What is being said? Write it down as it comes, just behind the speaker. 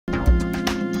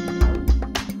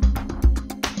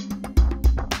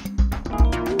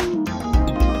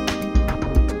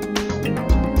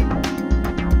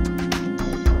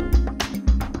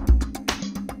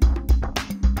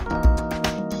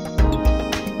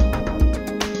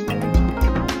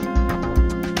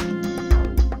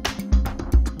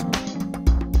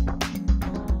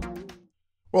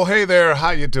Well, hey there.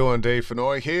 How you doing? Dave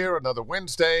Fennoy here. Another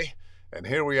Wednesday, and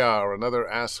here we are. Another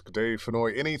Ask Dave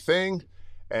Fennoy Anything.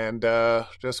 And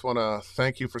just want to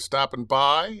thank you for stopping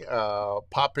by.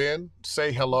 Pop in,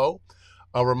 say hello.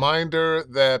 A reminder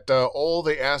that all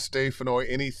the Ask Dave Fennoy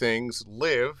Anythings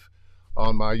live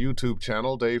on my YouTube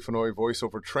channel, Dave Fennoy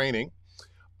Voiceover Training.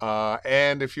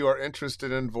 And if you are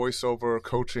interested in voiceover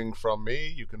coaching from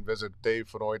me, you can visit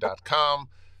davefenoy.com.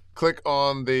 Click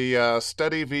on the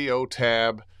Study VO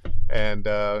tab and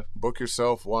book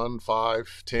yourself 1,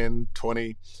 5, 10,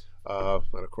 20, and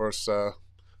of course,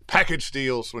 package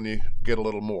deals when you get a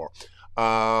little more.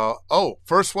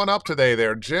 First one up today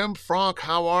there. Jim Frank,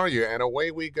 how are you? And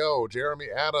away we go. Jeremy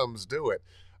Adams, do it.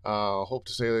 Hope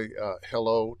to say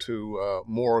hello to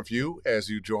more of you as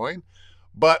you join.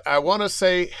 But I want to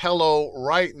say hello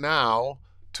right now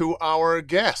to our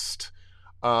guest,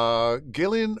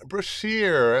 Gillian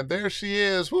Brashear. And there she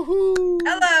is. Woohoo!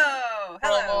 Hello!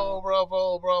 Hello!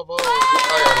 Bravo.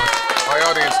 My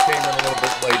audience came in a little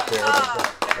bit late there.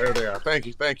 But, there they are.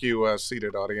 Thank you,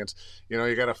 seated audience. You know,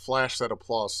 you got to flash that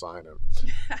applause sign.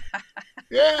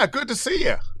 Yeah, good to see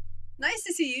you. Nice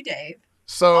to see you, Dave.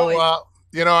 So,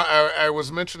 I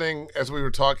was mentioning as we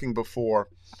were talking before,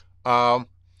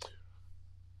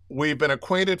 we've been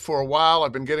acquainted for a while.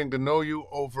 I've been getting to know you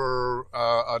over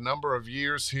a number of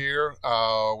years here.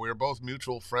 We're both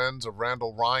mutual friends of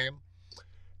Randall Ryan,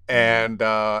 and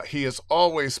he has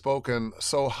always spoken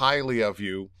so highly of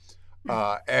you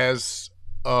as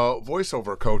a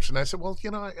voiceover coach. And I said, well,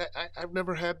 I've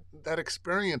never had that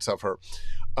experience of her.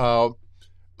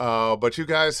 But you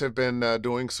guys have been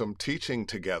doing some teaching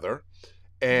together,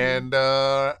 and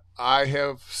I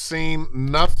have seen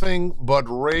nothing but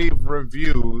rave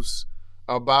reviews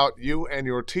about you and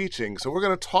your teaching. So we're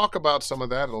going to talk about some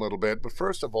of that a little bit. But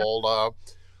first of all,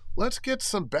 let's get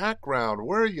some background.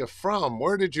 Where are you from?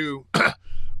 Where did you,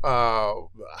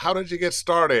 how did you get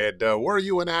started? Were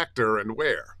you an actor and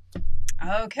where?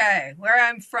 Okay, where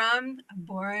I'm from, I'm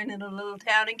born in a little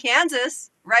town in Kansas,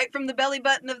 right from the belly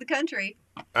button of the country.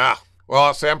 Well,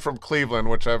 I'll say I'm from Cleveland,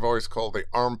 which I've always called the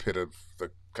armpit of the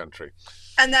country.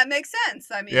 And that makes sense.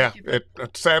 I mean, yeah,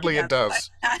 sadly it does.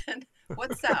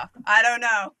 What's south? I don't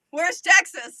know. Where's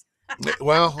Texas?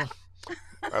 Well,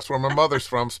 that's where my mother's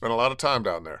from. Spent a lot of time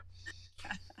down there.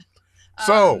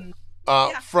 So,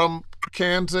 from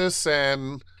Kansas,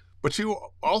 but you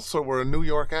also were a New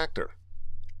York actor.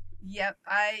 Yep,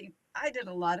 I did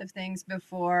a lot of things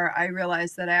before I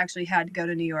realized that I actually had to go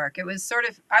to New York. It was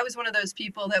I was one of those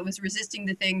people that was resisting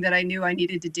the thing that I knew I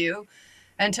needed to do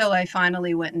until I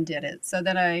finally went and did it. So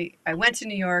then I went to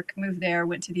New York, moved there,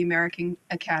 went to the American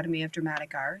Academy of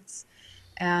Dramatic Arts,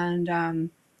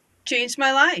 and changed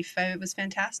my life. It was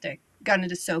fantastic. Got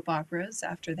into soap operas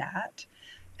after that.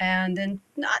 And then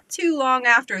not too long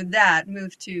after that,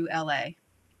 moved to LA.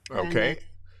 Okay.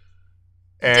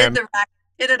 And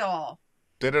did it all.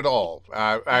 Did it all.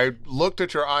 I looked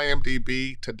at your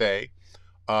IMDb today,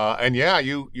 and yeah,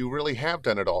 you really have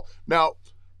done it all. Now,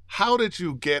 how did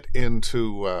you get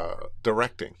into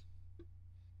directing?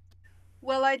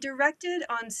 Well, I directed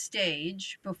on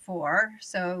stage before,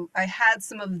 so I had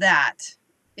some of that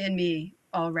in me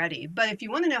already. But if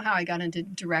you want to know how I got into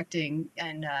directing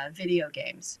and video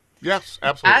games, yes,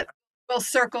 absolutely. We'll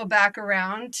circle back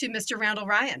around to Mr. Randall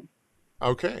Ryan.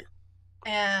 Okay.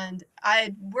 And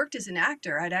I worked as an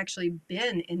actor. I'd actually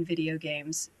been in video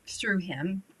games through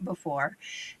him before.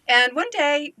 And one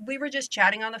day we were just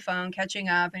chatting on the phone, catching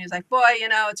up. And he was like, boy,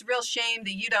 it's a real shame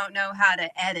that you don't know how to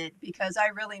edit because I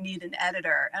really need an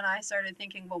editor. And I started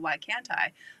thinking, well, why can't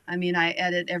I? I mean, I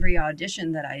edit every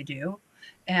audition that I do.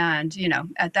 And,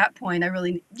 at that point, I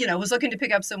really, was looking to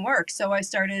pick up some work. So I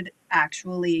started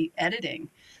actually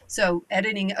editing. So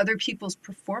editing other people's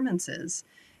performances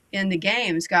in the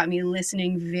games got me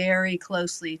listening very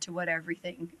closely to what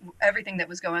everything that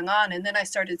was going on. And then I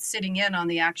started sitting in on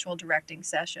the actual directing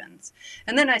sessions.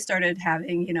 And then I started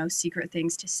having, secret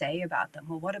things to say about them.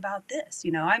 Well, what about this?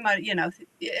 I might,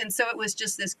 and so it was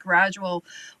just this gradual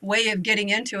way of getting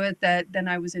into it that then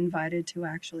I was invited to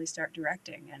actually start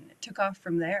directing, and it took off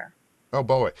from there. Oh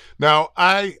boy! Now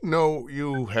I know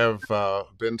you have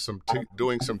been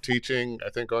doing some teaching, I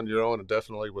think on your own, and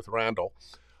definitely with Randall.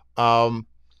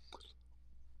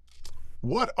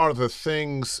 What are the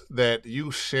things that you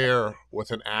share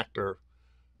with an actor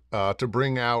to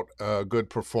bring out a good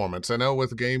performance? I know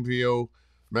with Game VO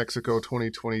Mexico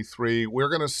 2023, we're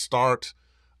going to start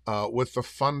with the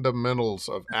fundamentals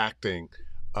of acting.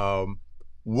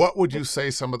 What would you say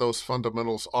some of those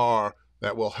fundamentals are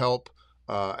that will help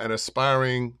an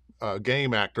aspiring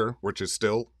game actor, which is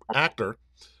still actor,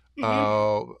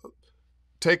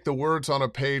 take the words on a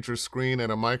page or screen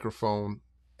and a microphone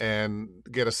and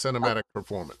get a cinematic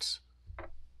performance?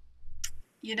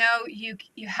 You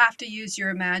have to use your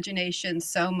imagination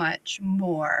so much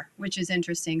more, which is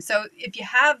interesting. So if you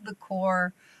have the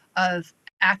core of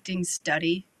acting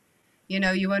study,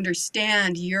 you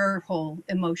understand your whole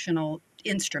emotional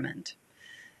instrument.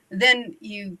 Then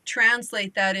you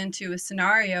translate that into a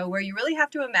scenario where you really have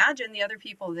to imagine the other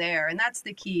people there. And that's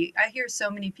the key. I hear so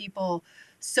many people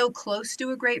so close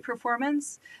to a great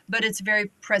performance, but it's very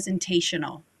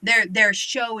presentational. They're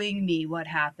showing me what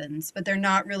happens, but they're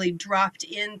not really dropped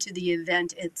into the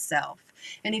event itself.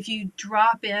 And if you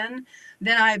drop in,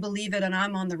 then I believe it and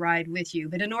I'm on the ride with you.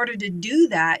 But in order to do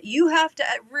that, you have to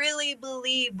really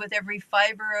believe with every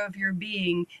fiber of your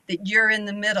being that you're in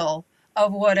the middle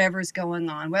of whatever's going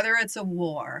on, whether it's a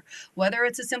war, whether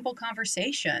it's a simple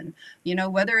conversation,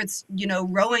 whether it's,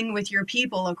 rowing with your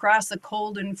people across the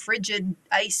cold and frigid,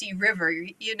 icy river,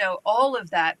 all of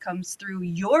that comes through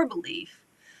your belief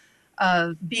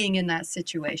of being in that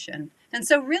situation. And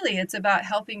so, really, it's about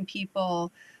helping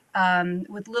people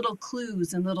with little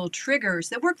clues and little triggers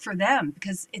that work for them,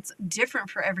 because it's different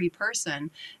for every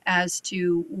person as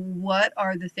to what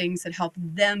are the things that help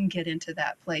them get into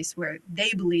that place where they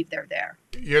believe they're there.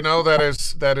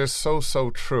 That is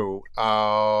so true.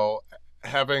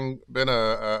 Having been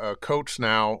a coach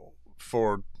now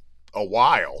for a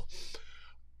while,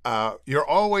 you're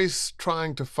always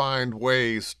trying to find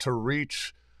ways to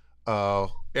reach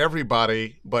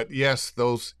everybody, but yes,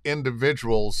 those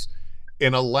individuals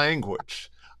in a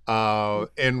language,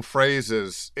 in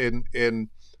phrases, in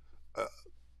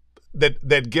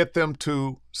that get them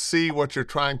to see what you're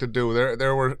trying to do.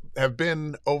 There have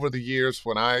been over the years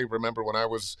when I remember when I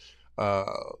was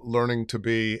learning to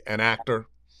be an actor,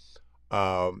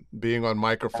 being on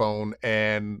microphone,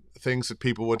 and things that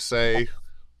people would say,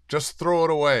 just throw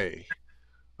it away,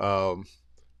 um,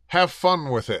 have fun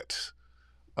with it.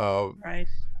 Uh, Right.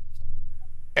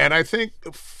 and I think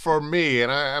for me, and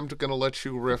I'm going to let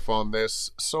you riff on this,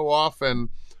 so often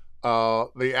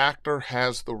the actor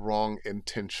has the wrong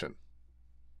intention.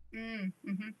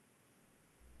 Mm-hmm.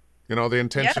 The Yeah.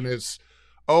 intention is,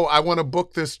 oh, I want to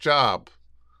book this job.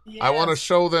 I want to Yes.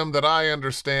 show them that I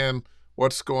understand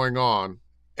what's going on.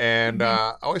 And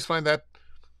Mm-hmm. I always find that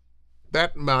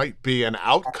that might be an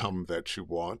outcome that you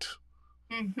want,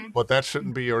 Mm-hmm. but that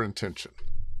shouldn't be your intention.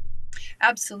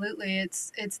 Absolutely.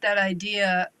 It's that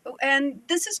idea. And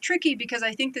this is tricky because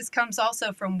I think this comes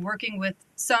also from working with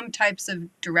some types of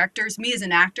directors. Me as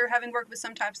an actor, having worked with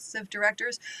some types of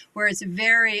directors, where it's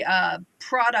very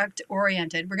product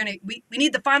oriented. We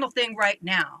need the final thing right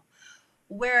now.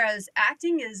 Whereas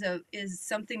acting is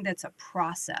something that's a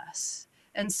process.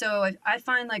 And so I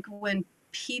find, like, when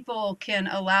people can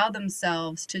allow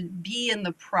themselves to be in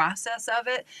the process of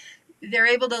it, they're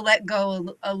able to let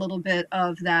go a little bit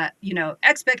of that,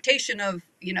 expectation of,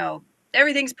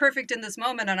 everything's perfect in this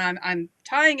moment, and I'm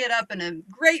tying it up in a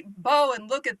great bow, and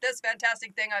look at this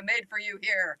fantastic thing I made for you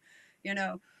here. You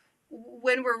know,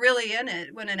 when we're really in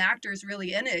it, when an actor is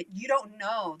really in it, you don't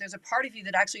know. There's a part of you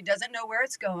that actually doesn't know where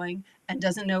it's going and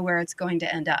doesn't know where it's going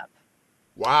to end up.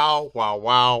 Wow, wow,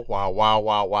 wow, wow, wow,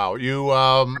 wow,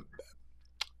 wow.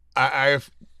 I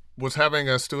was having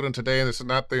a student today, and this is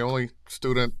not the only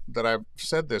student that I've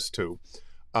said this to,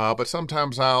 but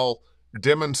sometimes I'll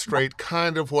demonstrate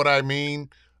kind of what I mean.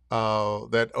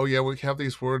 That, oh yeah, we have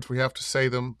these words, we have to say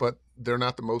them, but they're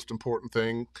not the most important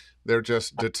thing. They're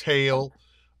just detail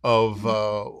of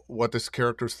what this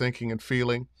character is thinking and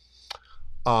feeling.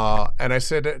 And I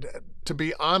said, to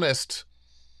be honest,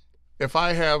 if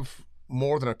I have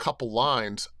more than a couple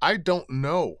lines, I don't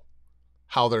know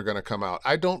how they're going to come out.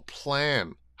 I don't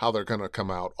plan how they're going to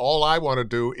come out. All I want to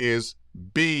do is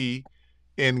be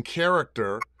in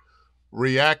character,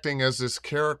 reacting as this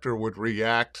character would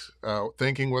react,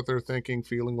 thinking what they're thinking,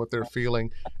 feeling what they're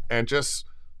feeling, and just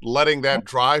letting that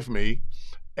drive me.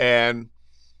 And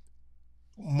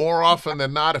more often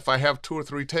than not, if I have two or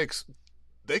three takes,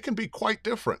 they can be quite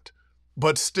different,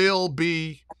 but still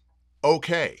be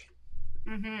okay.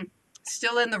 Mm-hmm.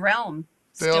 Still in the realm,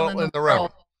 still Still in in the the realm.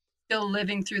 world, still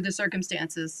living through the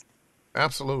circumstances.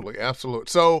 Absolutely, absolutely.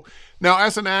 So now,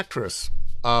 as an actress,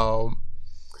 um,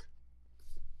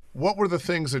 what were the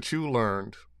things that you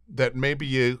learned that maybe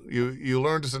you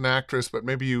learned as an actress, but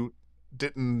maybe you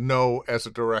didn't know as a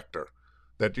director,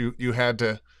 that you had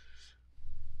to,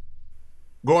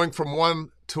 going from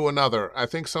one to another? I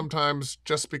think sometimes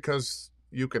just because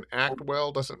you can act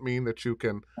well doesn't mean that you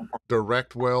can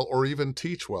direct well or even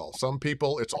teach well. Some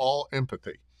people, it's all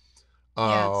empathy,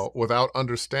 Yes. without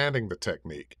understanding the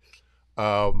technique.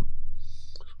 Um,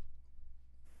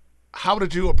 how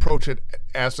did you approach it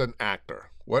as an actor?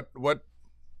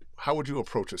 How would you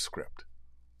approach a script?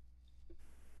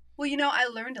 Well, I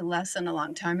learned a lesson a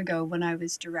long time ago when I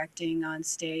was directing on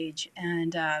stage,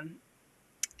 and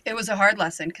it was a hard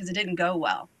lesson because it didn't go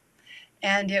well.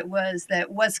 And it was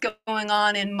that what's going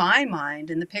on in my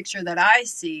mind and the picture that I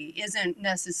see isn't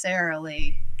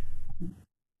necessarily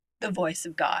the voice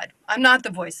of God. I'm not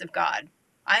the voice of God.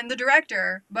 I'm the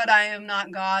director, but I am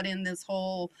not God in this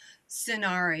whole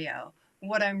scenario.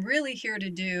 What I'm really here to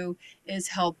do is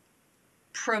help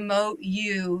promote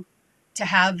you to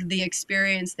have the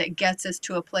experience that gets us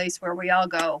to a place where we all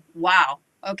go, wow,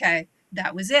 okay,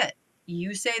 that was it.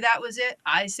 You say that was it.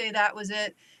 I say that was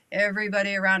it.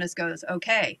 Everybody around us goes,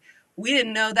 okay, we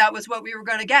didn't know that was what we were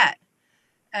going to get.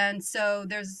 And so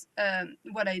there's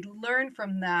what I learned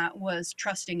from that was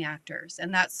trusting actors.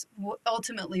 And that's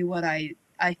ultimately what I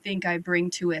think I bring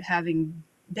to it, having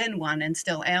been one and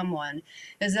still am one,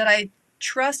 is that I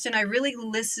trust and I really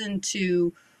listen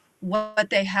to what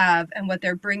they have and what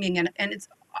they're bringing. And it's,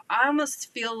 I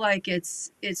almost feel like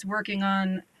it's working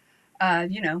on,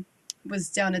 you know,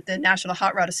 was down at the National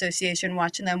Hot Rod Association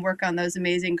watching them work on those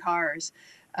amazing cars,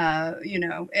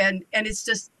 and it's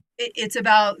just it's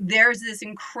about there's this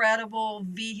incredible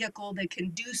vehicle that can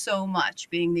do so much.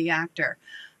 Being the actor,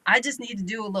 I just need to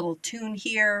do a little tune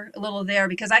here, a little there,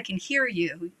 because I can hear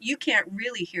you. You can't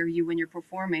really hear you when you're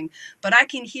performing, but I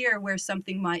can hear where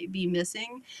something might be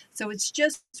missing. So it's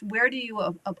just where do you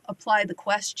apply the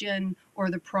question or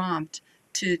the prompt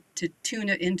to tune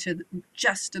it into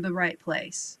just the right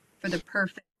place for the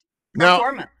perfect Now,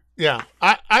 performance. yeah,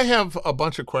 I have a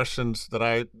bunch of questions that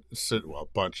I said. Well, a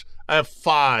bunch. I have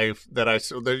five that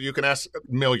that you can ask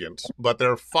millions, but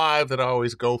there are five that I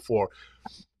always go for.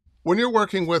 When you're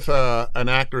working with an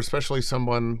actor, especially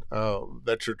someone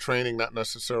that you're training, not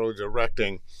necessarily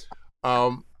directing,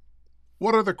 um,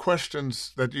 what are the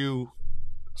questions that you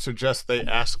suggest they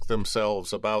ask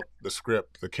themselves about the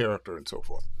script, the character, and so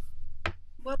forth?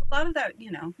 Well, a lot of that,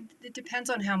 it depends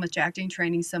on how much acting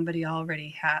training somebody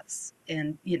already has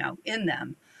in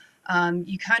them.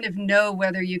 You kind of know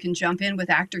whether you can jump in with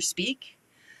actor speak,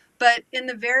 but in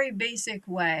the very basic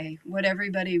way, what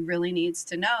everybody really needs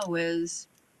to know is,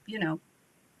 you know,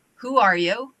 who are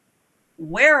you?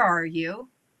 Where are you?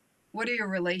 What are your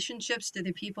relationships to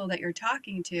the people that you're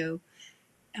talking to?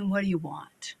 And what do you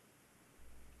want?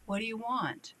 What do you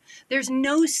want? There's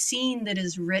no scene that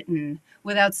is written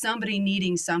without somebody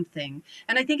needing something.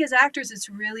 And I think as actors, it's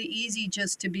really easy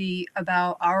just to be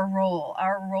about our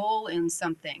role in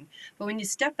something. But when you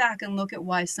step back and look at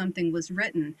why something was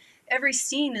written, every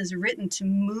scene is written to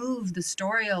move the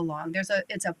story along.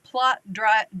 It's a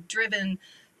driven,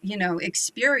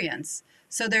 experience.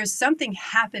 So there's something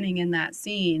happening in that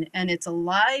scene and it's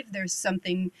alive. There's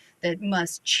something that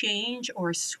must change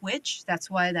or switch. That's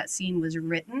why that scene was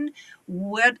written.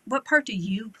 What part do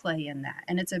you play in that?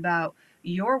 And it's about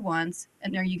your wants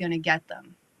and are you going to get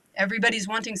them? Everybody's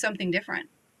wanting something different.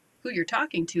 Who you're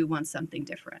talking to wants something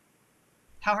different.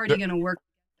 How hard are you going to work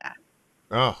that?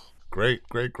 Oh, great,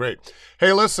 great, great.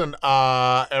 Hey, listen,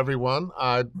 everyone,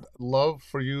 I'd love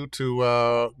for you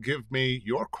to give me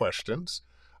your questions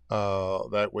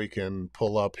that we can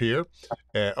pull up here.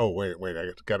 Oh, wait,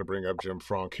 I got to bring up Jim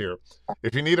Frank here.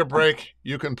 If you need a break,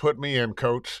 you can put me in,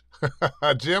 coach.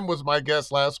 Jim was my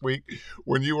guest last week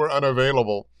when you were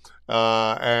unavailable.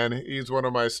 And he's one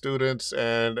of my students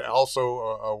and also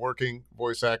a working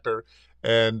voice actor.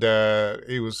 And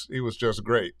he was just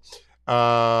great.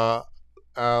 Uh,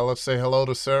 let's say hello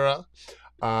to Sarah.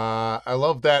 I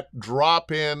love that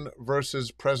drop in versus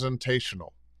presentational,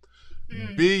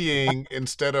 Mm. being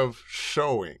instead of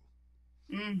showing.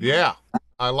 Mm-hmm. Yeah,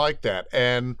 I like that.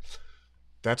 And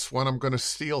that's one I'm going to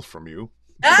steal from you.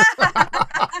 Go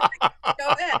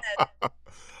ahead.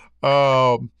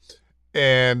 um,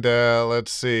 and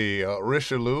let's see,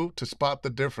 Richelieu to spot the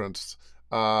difference.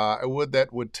 That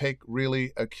would take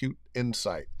really acute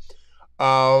insight.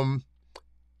 Um,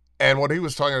 and what he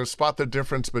was talking about, spot the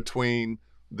difference between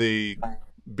the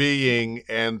being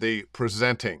and the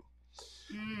presenting.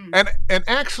 Mm. And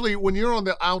actually, when you're on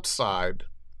the outside,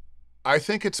 I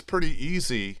think it's pretty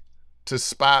easy to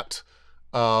spot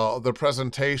the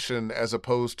presentation as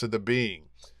opposed to the being.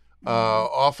 Mm-hmm.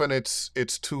 Often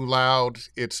it's too loud,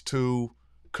 it's too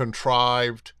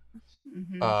contrived.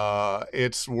 Mm-hmm.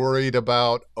 It's worried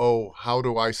about, oh, how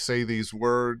do I say these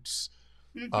words?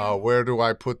 Mm-hmm. Where do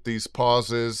I put these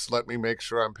pauses? Let me make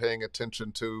sure I'm paying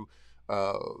attention to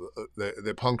uh,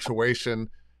 the punctuation,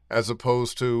 as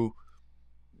opposed to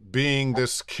being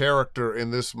this character in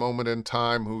this moment in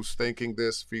time who's thinking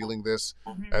this, feeling this,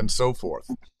 Mm-hmm. and so forth.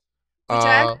 Which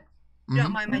I Uh, agree. you don't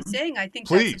Hmm. mind my saying, I think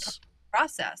that's a part of Please. the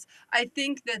process. I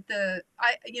think that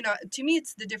to me,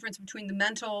 it's the difference between the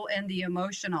mental and the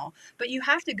emotional. But you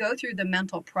have to go through the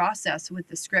mental process with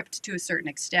the script to a certain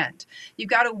extent. You've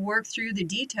got to work through the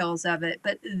details of it,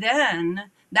 but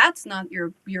then that's not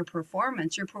your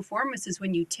performance. Your performance is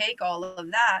when you take all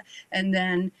of that and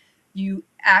then you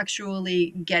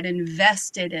actually get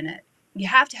invested in it. You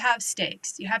have to have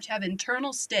stakes. You have to have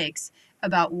internal stakes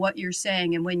about what you're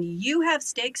saying. And when you have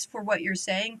stakes for what you're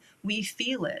saying, we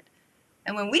feel it.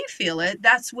 And when we feel it,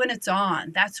 that's when it's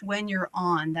on. That's when you're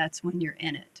on. That's when you're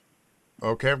in it.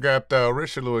 Okay, I've got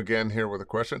Richelieu again here with a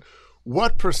question.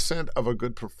 What percent of a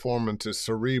good performance is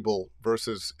cerebral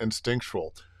versus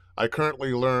instinctual? I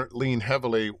currently lean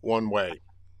heavily one way.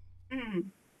 Hmm.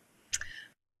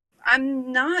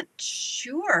 I'm not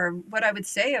sure what I would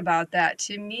say about that.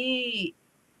 To me,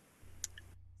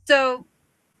 so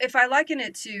if I liken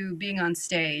it to being on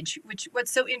stage, which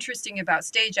what's so interesting about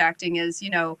stage acting is,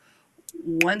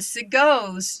 once it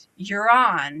goes, you're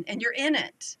on and you're in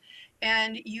it.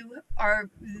 And you are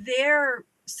there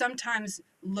sometimes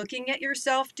looking at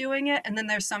yourself doing it. And then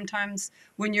there's sometimes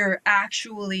when you're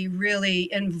actually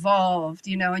really involved,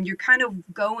 and you're kind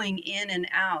of going in and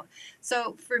out.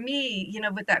 So for me,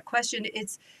 with that question,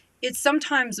 it's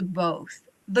sometimes both.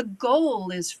 The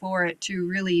goal is for it to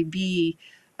really be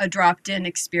a dropped in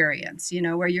experience,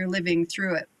 where you're living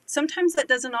through it. Sometimes that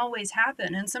doesn't always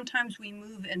happen, and sometimes we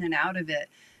move in and out of it.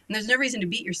 And there's no reason to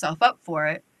beat yourself up for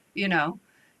it, you know.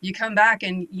 You come back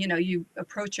and you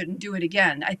approach it and do it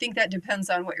again. I think that depends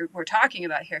on what we're talking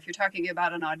about here. If you're talking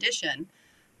about an audition,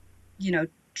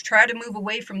 try to move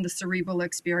away from the cerebral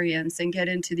experience and get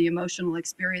into the emotional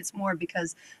experience more,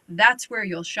 because that's where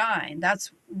you'll shine.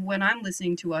 That's when I'm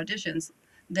listening to auditions.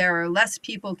 There are less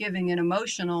people giving an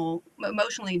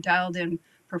emotionally dialed in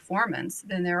performance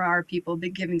than there are people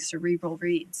giving cerebral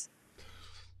reads.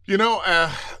 You know,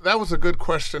 that was a good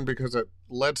question because it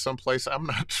led someplace. I'm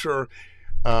not sure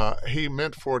he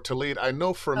meant for it to lead. I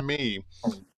know for me,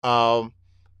 um,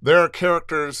 there are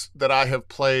characters that I have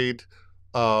played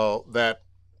that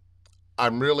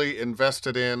I'm really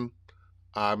invested in.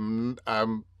 I'm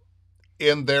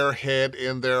in their head,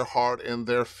 in their heart, in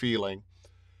their feeling.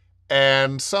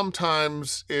 And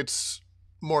sometimes it's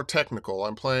more technical.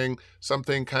 I'm playing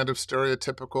something kind of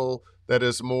stereotypical that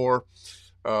is more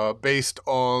based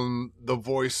on the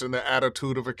voice and the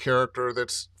attitude of a character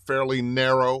that's fairly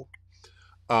narrow.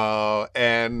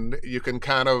 And you can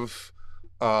kind of,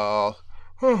 let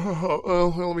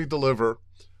me deliver.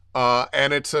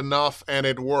 And it's enough and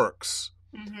it works.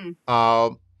 Mm-hmm.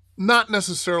 Uh, Not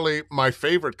necessarily my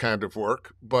favorite kind of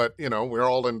work, but we're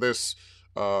all in this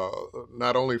uh,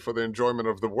 not only for the enjoyment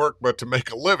of the work, but to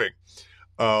make a living.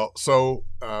 So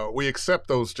we accept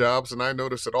those jobs, and I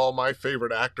notice that all my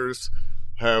favorite actors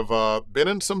have been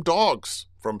in some dogs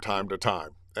from time to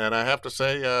time. And I have to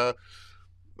say,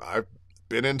 I've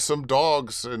been in some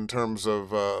dogs in terms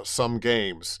of some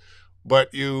games.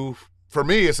 But for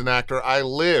me as an actor, I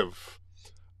live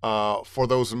for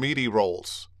those meaty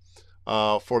roles,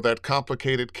 for that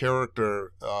complicated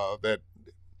character that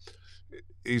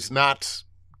he's not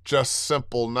just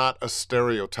simple, not a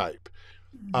stereotype.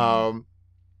 Mm-hmm. Um,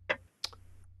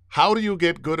 how do you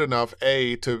get good enough,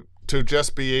 to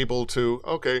just be able to,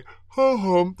 okay,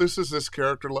 this is this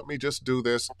character, let me just do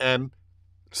this, and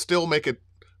still make it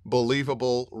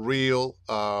believable, real,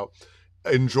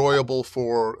 enjoyable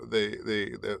for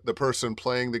the person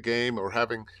playing the game or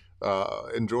having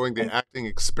enjoying the acting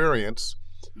experience,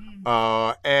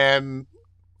 and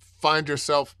find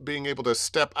yourself being able to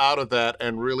step out of that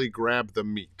and really grab the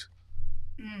meat.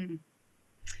 Mm-hmm.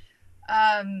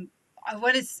 Um,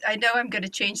 I know I'm going to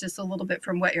change this a little bit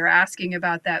from what you're asking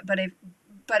about that, but I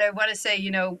want to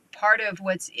say, part of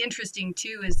what's interesting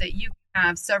too is that you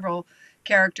have several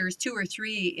characters, two or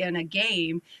three in a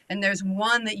game, and there's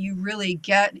one that you really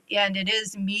get, and it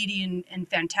is meaty and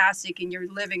fantastic, and you're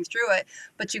living through it,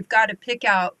 but you've got to pick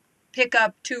up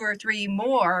two or three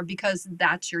more because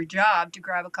that's your job to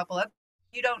grab a couple of.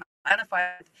 You don't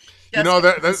identify with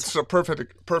just That's a perfect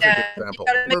you example.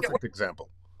 got to make it work. Perfect example.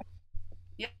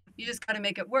 Yeah, you just got to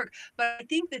make it work. But I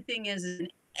think the thing is in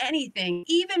anything,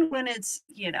 even when it's,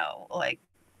 like,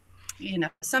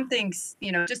 something's,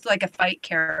 just like a fight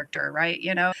character, right?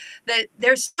 That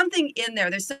there's something in there.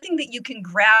 There's something that you can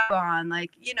grab on,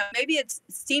 like, maybe it's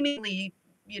seemingly,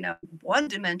 one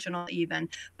dimensional even,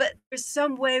 but there's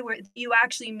some way where you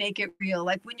actually make it real.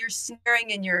 Like when you're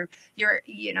snaring and you're,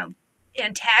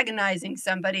 antagonizing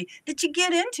somebody, that you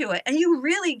get into it and you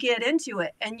really get into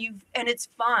it and it's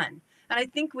fun. And I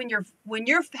think when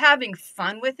you're having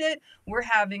fun with it, we're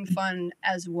having fun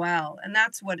as well. And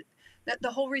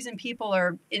the whole reason people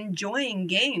are enjoying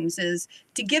games is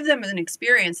to give them an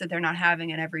experience that they're not having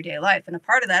in everyday life. And a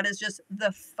part of that is just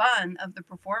the fun of the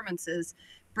performances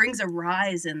brings a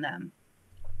rise in them.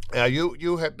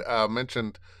 You had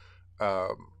mentioned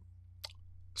um,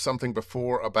 something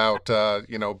before about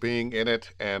being in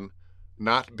it and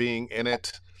not being in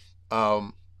it,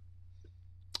 um,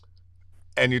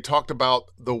 and you talked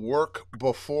about the work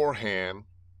beforehand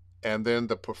and then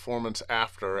the performance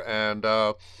after. And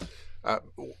uh,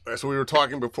 as we were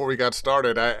talking before we got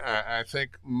started, I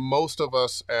think most of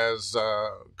us as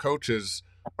coaches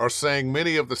are saying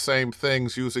many of the same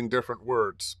things using different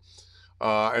words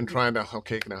and trying to,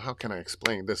 okay, now how can I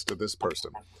explain this to this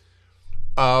person?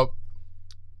 Uh,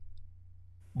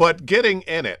 but getting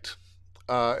in it,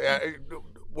 uh,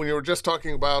 when you were just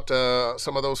talking about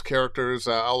some of those characters,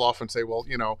 I'll often say, well,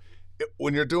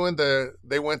 when you're doing the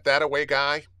they went that away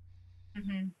guy,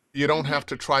 Mm-hmm. you don't Mm-hmm. have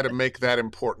to try to make that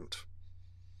important.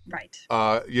 Right.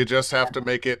 You just have to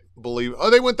make it believe. Oh,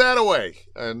 they went that away,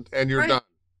 and you're Right. done.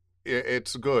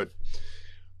 It's good.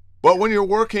 But when you're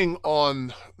working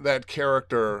on that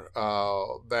character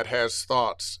that has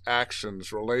thoughts,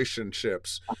 actions,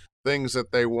 relationships, things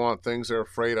that they want, things they're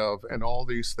afraid of, and all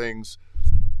these things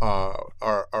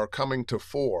are coming to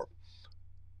fore,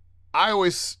 I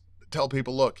always tell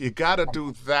people, look, you got to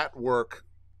do that work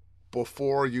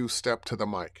before you step to the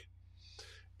mic.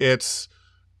 It's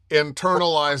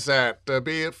internalize that,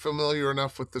 be it familiar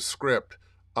enough with the script,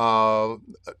 uh,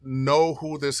 know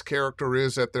who this character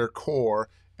is at their core,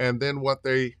 and then what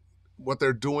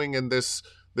they're doing in this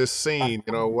scene.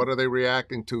 What are they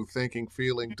reacting to, thinking,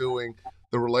 feeling, doing,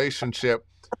 the relationship.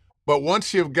 But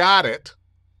once you've got it,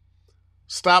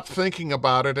 stop thinking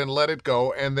about it and let it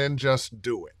go, and then just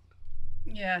do it.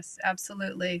 Yes,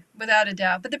 absolutely. Without a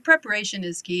doubt. But the preparation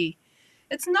is key.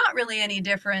 It's not really any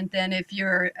different than if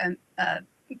you're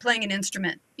playing an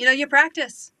instrument. You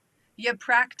practice. You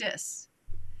practice.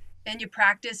 And you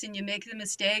practice and you make the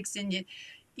mistakes and you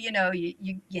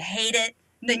hate it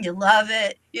and then you love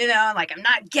it, like I'm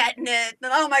not getting it.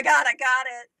 And oh my God, I got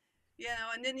it.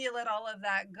 And then you let all of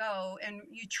that go and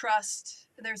you trust.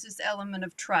 There's this element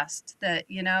of trust that,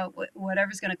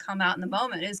 whatever's going to come out in the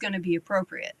moment is going to be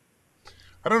appropriate.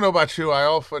 I don't know about you. I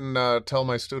often tell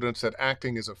my students that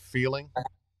acting is a feeling.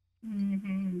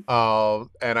 Mm-hmm.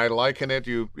 And I liken it,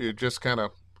 you just kind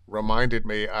of reminded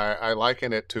me, I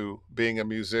liken it to being a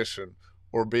musician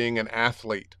or being an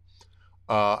athlete.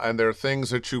 And there are things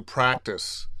that you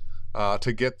practice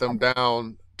to get them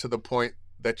down to the point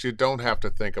that you don't have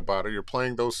to think about it. You're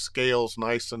playing those scales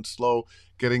nice and slow,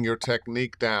 getting your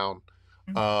technique down,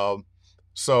 um,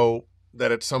 so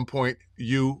that at some point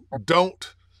you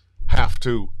don't have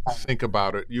to think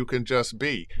about it. You can just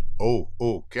be. Oh,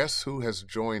 guess who has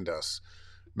joined us?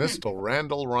 Mr.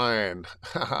 Randall Ryan.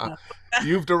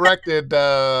 You've directed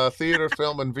theater,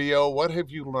 film, and VO. What have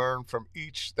you learned from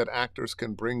each that actors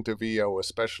can bring to VO,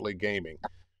 especially gaming?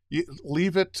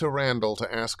 Leave it to Randall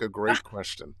to ask a great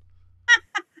question.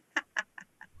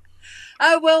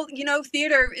 Well,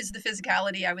 theater is the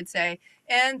physicality, I would say,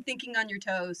 and thinking on your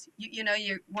toes.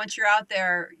 You once you're out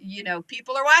there,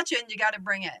 people are watching. You got to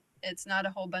bring it. It's not a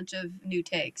whole bunch of new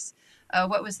takes.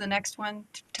 What was the next one?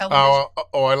 Television.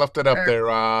 I left it up Or, there.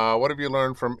 What have you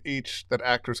learned from each that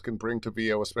actors can bring to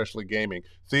VO, especially gaming?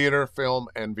 Theater, film,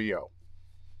 and VO.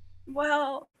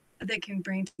 well, they can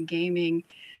bring to gaming.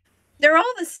 They're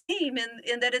all the same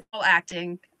in that it's all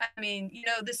acting. I mean,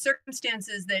 the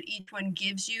circumstances that each one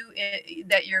gives you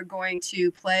that you're going to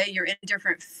play, you're in a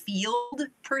different field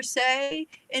per se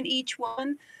in each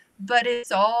one, but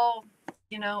it's all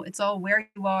where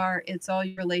you are, it's all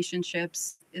your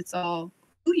relationships, it's all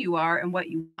who you are and what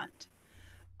you want.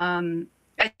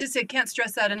 I can't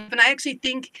stress that enough. And I actually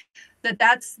think that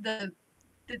that's the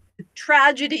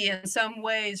tragedy in some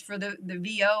ways for the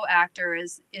VO actor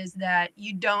is that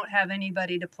you don't have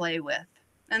anybody to play with.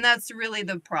 And that's really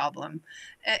the problem.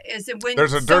 Is it when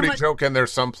There's a dirty joke in there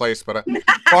someplace, but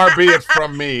far be it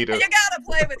from me to. You gotta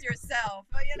play with yourself,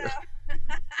 but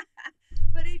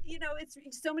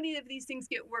it's so many of these things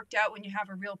get worked out when you have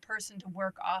a real person to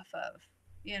work off of.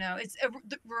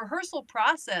 The rehearsal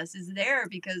process is there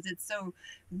because it's so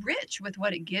rich with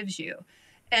what it gives you.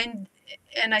 And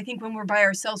I think when we're by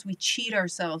ourselves, we cheat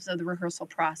ourselves of the rehearsal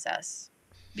process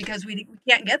because we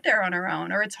can't get there on our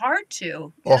own, or it's hard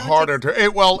to. Or harder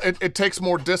to. It takes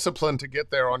more discipline to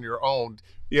get there on your own.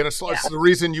 So it's the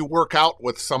reason you work out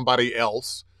with somebody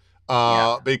else,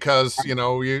 because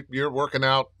you're working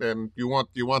out and you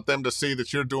want them to see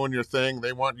that you're doing your thing.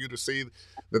 They want you to see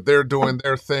that they're doing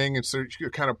their thing, and so you're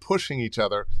kind of pushing each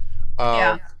other.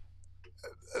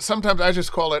 Sometimes I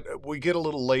just call it we get a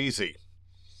little lazy.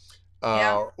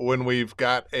 Yeah. when we've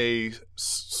got a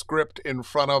script in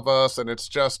front of us and it's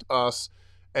just us,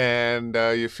 and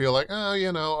you feel like, oh,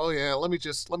 oh yeah, let me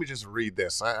just read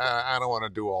this. I don't want to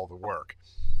do all the work.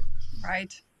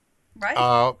 Right. Right.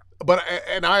 Uh, but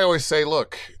and I always say,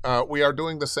 look, we are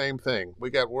doing the same thing. We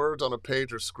got words on a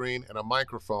page or screen and a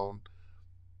microphone,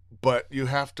 but you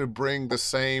have to bring the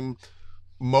same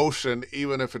motion,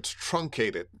 even if it's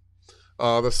truncated.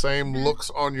 The same Hmm. looks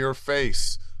on your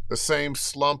face, the same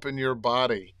slump in your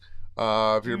body.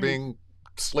 If you're Mm. being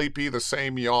sleepy, the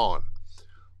same yawn.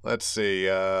 Let's see.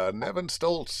 Nevin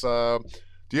Stoltz,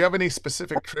 do you have any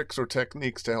specific tricks or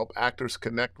techniques to help actors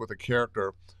connect with a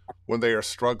character when they are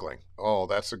struggling? Oh,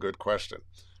 that's a good question.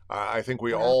 I think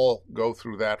we Wow. all go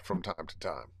through that from time to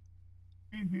time.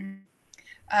 Hmm.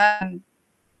 Um,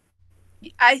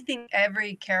 I think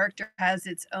every character has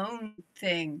its own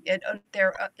thing,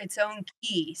 its own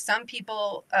key. Some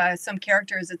people, some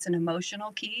characters, it's an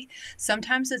emotional key.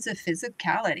 Sometimes it's a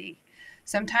physicality.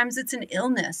 Sometimes it's an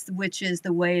illness, which is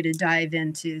the way to dive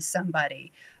into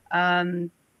somebody.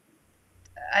 Um,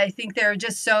 I think there are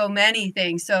just so many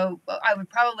things. So I would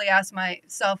probably ask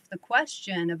myself the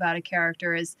question about a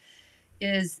character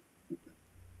is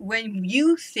when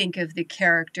you think of the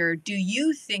character, do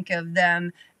you think of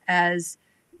them as,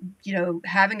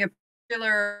 having a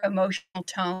particular emotional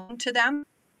tone to them?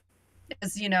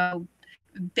 As,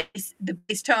 the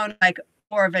base tone, like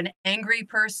more of an angry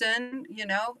person,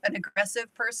 an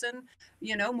aggressive person,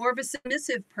 more of a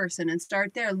submissive person, and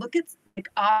start there. Look at like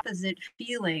opposite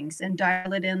feelings and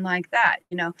dial it in like that,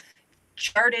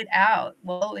 chart it out.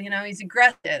 Well, he's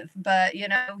aggressive, but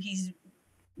he's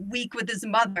weak with his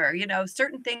mother,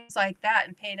 certain things like that,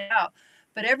 and paint it out.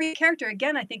 But every character,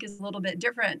 again, I think is a little bit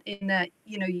different in that,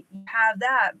 you have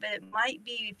that, but it might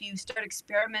be if you start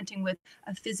experimenting with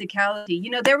a physicality.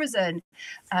 There was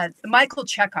Michael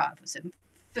Chekhov was a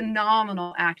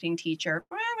phenomenal acting teacher.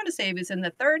 I'm going to say he was in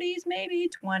the 30s, maybe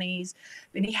 20s.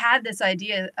 And he had this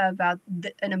idea about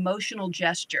an emotional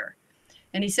gesture.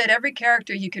 And he said every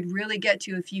character you could really get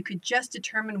to if you could just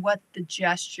determine what the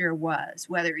gesture was,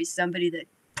 whether he's somebody that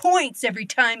points every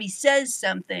time he says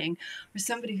something, or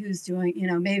somebody who's doing,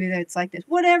 maybe that's like this,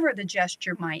 whatever the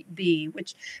gesture might be,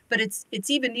 but it's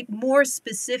even more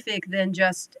specific than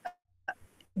just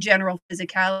general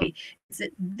physicality. It's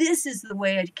that this is the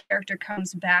way a character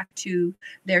comes back to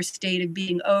their state of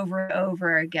being over and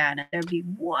over again. And there'd be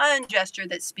one gesture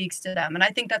that speaks to them. And I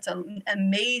think that's an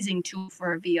amazing tool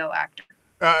for a VO actor.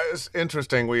 It's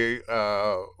interesting.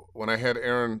 When I had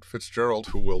Erin Fitzgerald,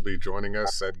 who will be joining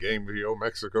us at Game VO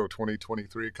Mexico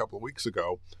 2023 a couple of weeks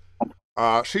ago,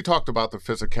 she talked about the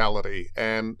physicality,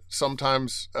 and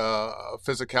sometimes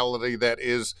physicality that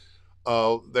is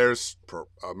there's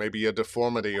maybe a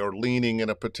deformity or leaning in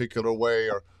a particular way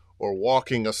or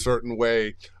walking a certain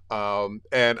way.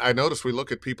 And I notice we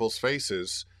look at people's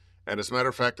faces, and as a matter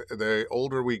of fact, the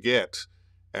older we get,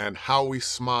 and how we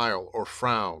smile or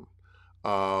frown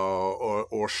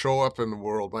or show up in the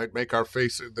world might make our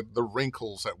face the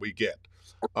wrinkles that we get,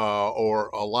 or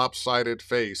a lopsided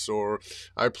face. Or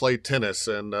I played tennis,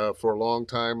 and for a long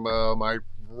time, my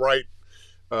right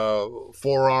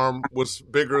forearm was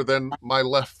bigger than my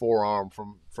left forearm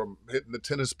from hitting the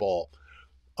tennis ball.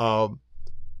 Um,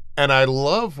 and I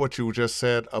love what you just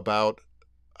said about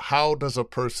how does a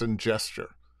person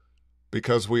gesture,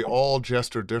 because we all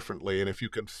gesture differently, and if you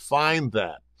can find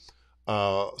that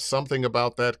something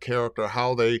about that character,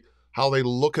 how they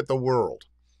look at the world.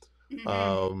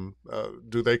 Hmm.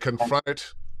 Do they confront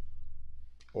it,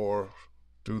 or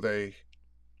do they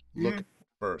look Mm. at it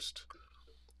first?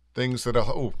 Things that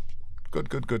are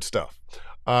good stuff.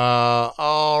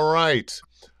 All right.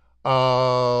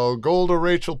 Golda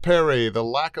Rachel Perry, the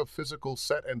lack of physical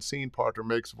set and scene partner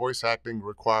makes voice acting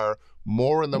require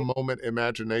more in the moment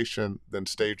imagination than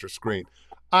stage or screen.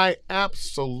 I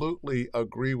absolutely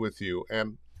agree with you,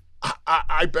 and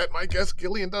I bet my guest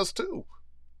Gillian does too.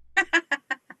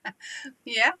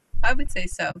 Yeah, I would say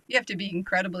so. You have to be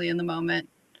incredibly in the moment.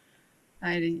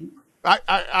 I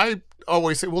I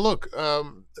always say, well, look,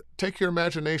 take your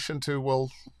imagination to,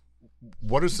 well,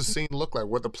 what does the scene look like?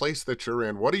 What the place that you're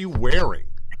in? What are you wearing?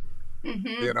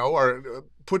 Mhm. Or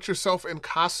put yourself in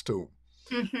costume.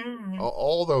 Mhm.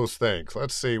 All those things.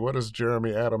 Let's see. What does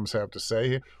Jeremy Adams have to say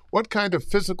here? What kind of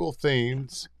physical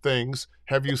things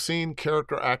have you seen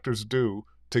character actors do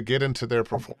to get into their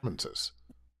performances?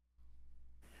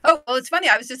 Oh, well, it's funny.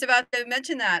 I was just about to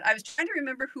mention that. I was trying to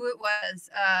remember who it was.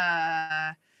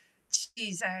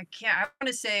 Geez, I can't. I want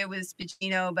to say it was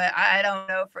Pacino, but I don't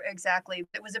know for exactly.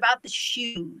 It was about the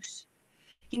shoes.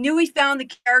 He knew he found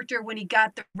the character when he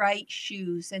got the right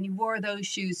shoes and he wore those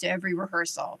shoes to every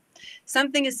rehearsal.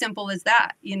 Something as simple as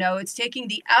that. It's taking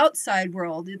the outside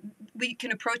world. We can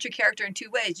approach a character in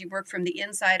two ways. You work from the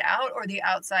inside out or the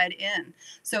outside in.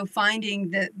 So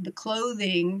finding the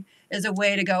clothing is a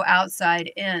way to go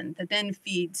outside in that then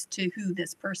feeds to who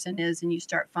this person is, and you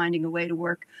start finding a way to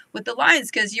work with the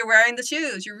lines because you're wearing the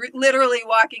shoes. You're literally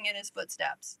walking in his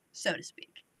footsteps, so to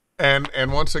speak.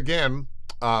 And once again,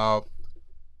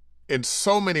 in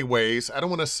so many ways, I don't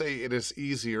want to say it is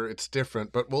easier, it's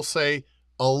different, but we'll say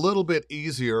a little bit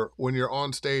easier when you're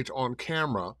on stage on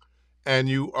camera and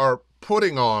you are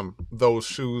putting on those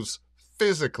shoes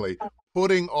physically,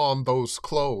 putting on those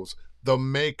clothes, the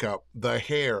makeup, the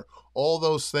hair, all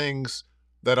those things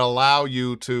that allow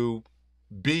you to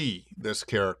be this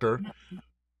character.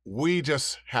 We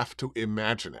just have to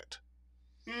imagine it.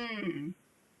 Mm.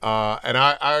 And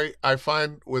I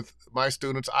find with my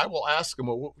students, I will ask them,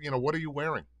 well, what are you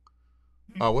wearing?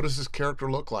 What does this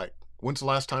character look like? When's the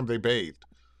last time they bathed?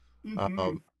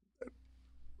 Mm-hmm.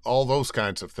 All those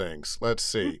kinds of things. Let's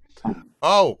see.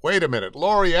 Oh, wait a minute.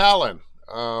 Lori Allen,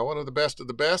 one of the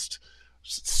best.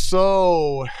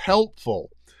 So helpful.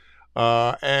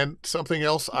 And something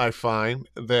else I find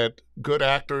that good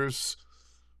actors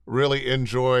really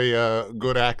enjoy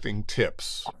good acting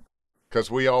tips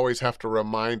because we always have to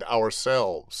remind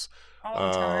ourselves.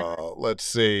 All the time. Let's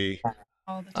see.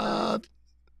 All the Uh,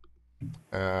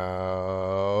 time.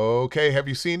 okay, have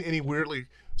you seen any weirdly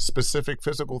specific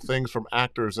physical things from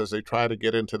actors as they try to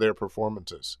get into their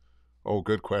performances? Oh,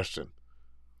 good question.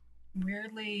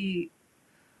 Weirdly.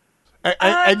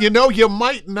 And you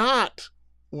might not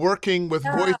working with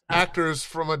voice Yeah. actors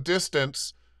from a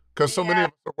distance because so many Yeah.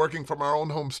 of us are working from our own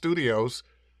home studios.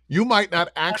 You might not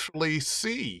actually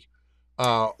see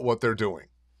what they're doing.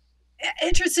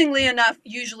 Interestingly enough,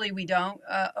 usually we don't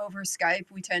over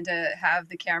Skype. We tend to have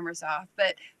the cameras off.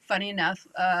 But funny enough,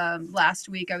 last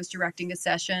week I was directing a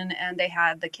session and they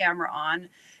had the camera on,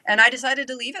 and I decided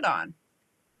to leave it on.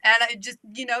 And I just,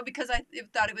 because I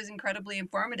thought it was incredibly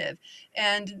informative.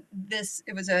 And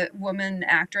it was a woman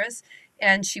actress,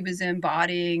 and she was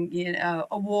embodying, a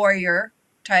warrior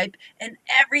type, and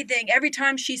every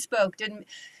time she spoke, didn't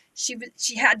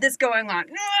she had this going on.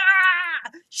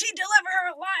 "Ah! She delivered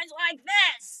her lines like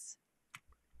this,"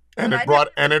 And and it I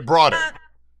never. brought it.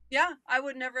 Yeah, I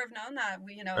would never have known that.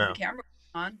 The Yeah. camera was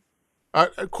on.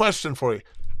 A question for you.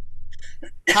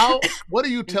 What do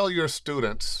you tell your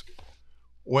students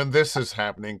when this is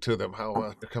happening to them?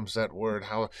 How there comes that word?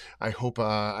 How I hope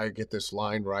I get this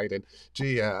line right. And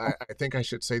gee, I think I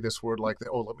should say this word like that.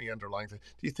 Oh, let me underline that.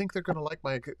 Do you think they're going to like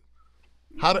my?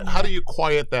 How do you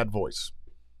quiet that voice?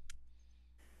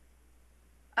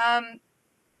 Um,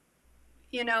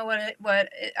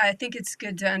 I think it's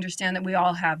good to understand that we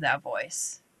all have that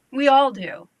voice. We all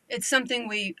do. It's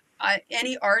something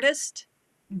any artist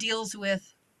deals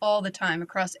with all the time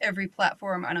across every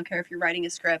platform. I don't care if you're writing a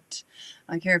script.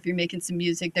 I don't care if you're making some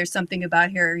music. There's something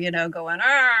about here, going,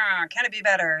 can it be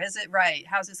better? Is it right?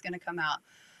 How's this going to come out?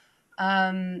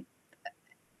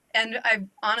 And I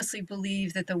honestly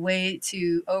believe that the way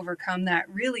to overcome that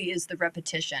really is the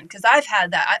repetition. Because I've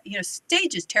had that.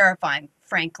 Stage is terrifying,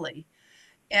 frankly.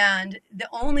 And the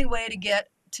only way to get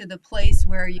to the place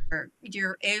where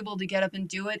you're able to get up and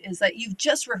do it is that you've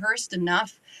just rehearsed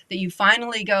enough that you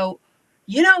finally go,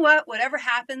 you know what, whatever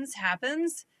happens,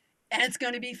 happens, and it's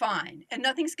going to be fine. And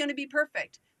nothing's going to be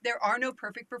perfect. There are no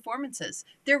perfect performances.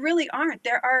 There really aren't.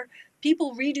 There are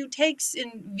people redo takes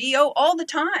in VO all the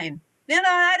time.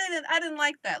 I didn't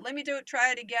like that. Let me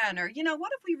try it again. Or,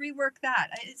 what if we rework that?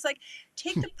 It's like,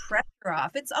 take the pressure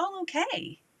off. It's all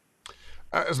okay.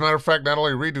 As a matter of fact, not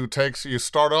only redo takes, you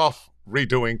start off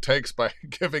redoing takes by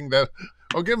giving that.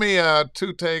 Oh, give me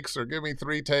 2 takes or give me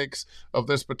 3 takes of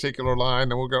this particular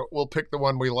line, and we'll pick the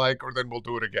one we like, or then we'll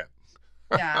do it again.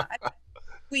 Yeah,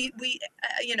 we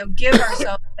give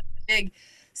ourselves a big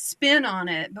spin on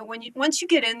it, but once you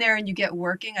get in there and you get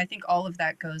working, I think all of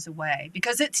that goes away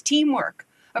because it's teamwork.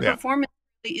 A Yeah. performance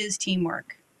really is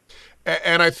teamwork.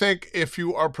 And I think if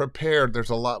you are prepared, there's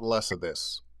a lot less of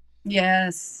this.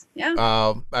 Yes. Yeah.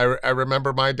 I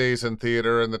remember my days in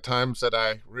theater, and the times that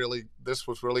this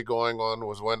was really going on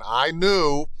was when I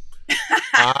knew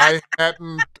I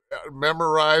hadn't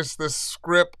memorized the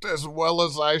script as well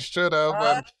as I should have,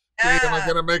 Oh, and gee, am I yeah.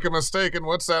 going to make a mistake? And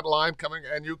what's that line coming?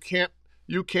 And you can't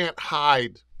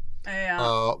hide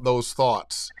Yeah. those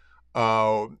thoughts,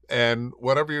 and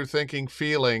whatever you're thinking,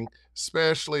 feeling,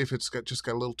 especially if it's just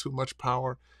got a little too much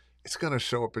power, it's going to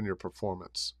show up in your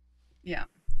performance. Yeah.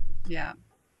 Yeah.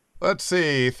 Let's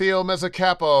see. Theo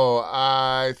Mezzacapo.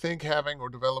 I think having or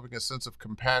developing a sense of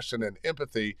compassion and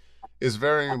empathy is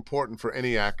very important for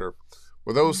any actor.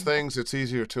 With those Mhm. things, it's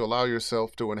easier to allow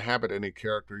yourself to inhabit any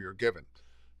character you're given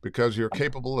because you're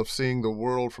capable of seeing the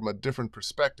world from a different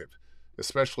perspective,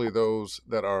 especially those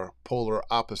that are polar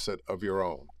opposite of your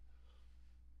own.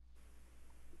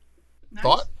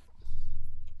 Thought? Nice.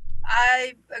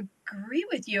 I agree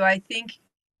with you. I think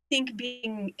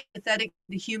being empathetic to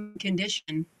the human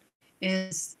condition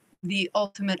is the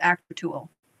ultimate actor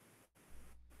tool,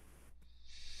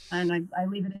 and I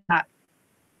leave it at that.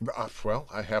 Well,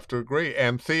 I have to agree.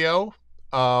 And Theo,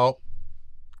 uh,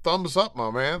 thumbs up, my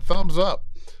man. Thumbs up.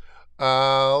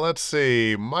 Let's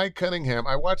see. Mike Cunningham.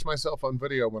 I watch myself on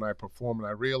video when I perform and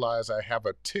I realize I have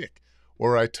a tick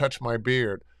where I touch my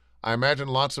beard. I imagine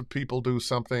lots of people do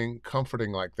something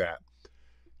comforting like that.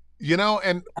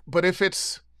 But if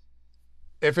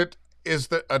it is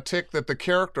a tick that the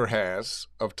character has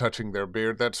of touching their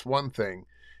beard, that's one thing.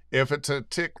 If it's a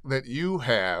tick that you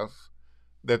have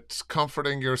that's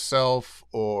comforting yourself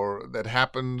or that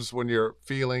happens when you're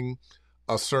feeling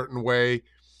a certain way,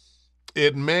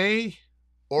 it may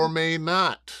or may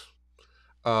not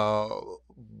uh,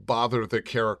 bother the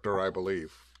character, I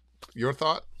believe. Your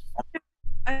thought?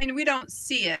 I mean, we don't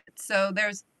see it, so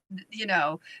there's, you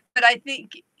know, but I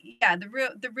think, yeah, the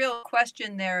real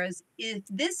question there is if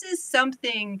this is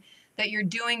something that you're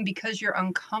doing because you're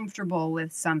uncomfortable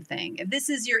with something, if this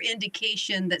is your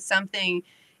indication that something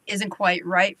isn't quite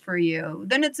right for you,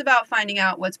 then it's about finding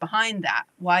out what's behind that.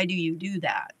 Why do you do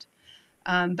that?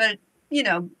 But you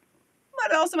know,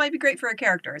 but it also might be great for a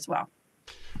character as well.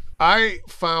 I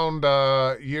found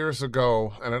years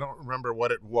ago, and I don't remember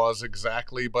what it was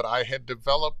exactly, but I had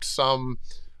developed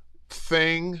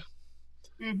thing,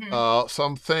 Mm-hmm.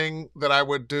 something that I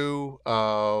would do.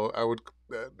 I would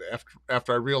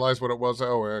after I realized what it was.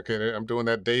 Oh, okay, I'm doing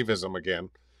that Davism again.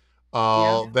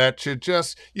 Yeah. That you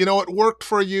just, it worked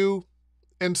for you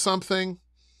in something.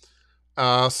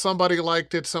 Somebody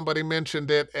liked it, somebody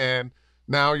mentioned it, and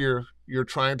now you're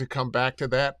trying to come back to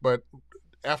that. But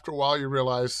after a while, you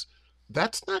realize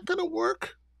that's not going to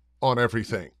work on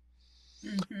everything.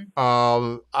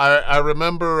 Mm-hmm. I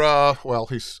remember, well,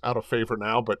 he's out of favor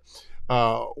now, but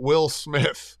Will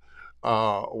Smith,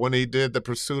 when he did The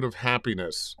Pursuit of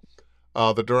Happiness,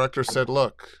 the director said,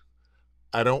 "Look,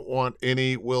 I don't want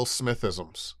any Will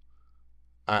Smithisms.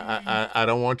 I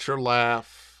don't want your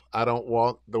laugh. I don't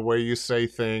want the way you say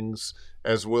things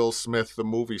as Will Smith, the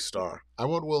movie star. I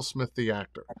want Will Smith, the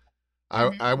actor. I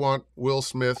Mm-hmm. want Will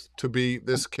Smith to be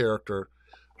this character,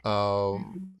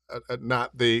 Mm-hmm.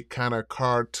 not the kind of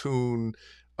cartoon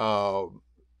uh,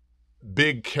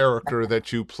 big character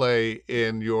that you play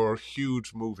in your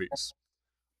huge movies."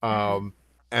 Um,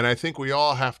 and I think we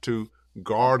all have to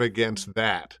guard against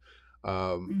that.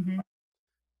 Um, Mm-hmm.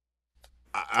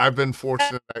 I've been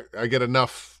fortunate. I get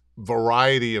enough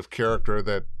variety of character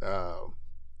that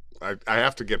I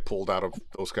have to get pulled out of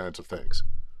those kinds of things.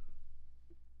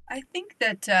 I think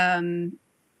that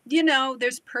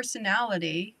there's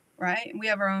personality, right? We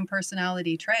have our own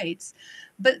personality traits,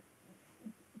 but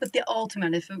the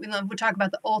ultimate, if we talk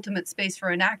about the ultimate space for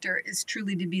an actor, is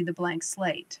truly to be the blank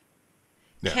slate.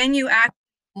 Yeah. Can you actually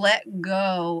let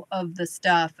go of the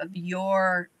stuff of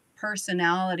your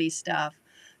personality stuff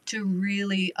to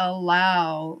really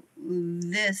allow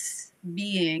this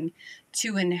being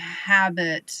to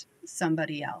inhabit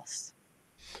somebody else?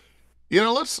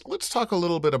 Let's talk a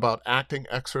little bit about acting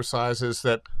exercises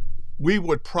that we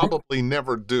would probably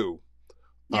never do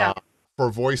Yeah. uh,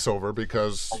 for voiceover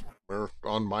because we're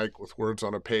on mic with words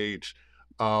on a page.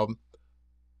 Um,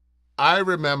 I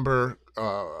remember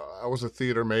I was a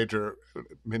theater major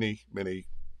many, many,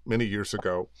 many years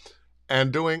ago,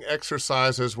 and doing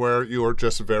exercises where you are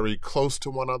just very close to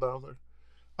one another,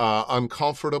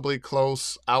 uncomfortably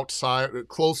close, outside,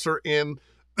 closer in,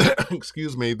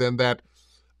 excuse me, than that.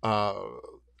 Uh,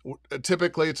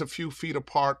 Typically, it's a few feet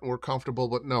apart and we're comfortable,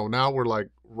 but no, now we're like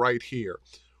right here,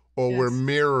 or we're Yes.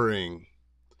 mirroring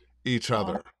each Oh.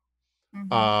 other,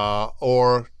 Mm-hmm.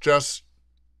 or just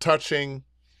touching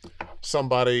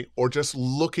somebody, or just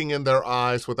looking in their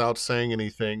eyes without saying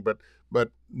anything,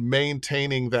 but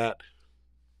maintaining that.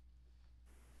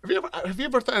 Have you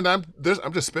ever thought? And I'm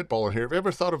just spitballing here. Have you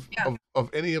ever thought Yeah. of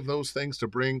any of those things to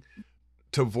bring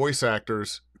to voice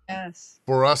actors Yes.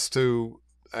 for us to?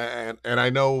 And I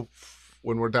know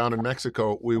when we're down in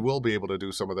Mexico, we will be able to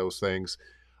do some of those things.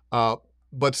 Uh,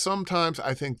 but sometimes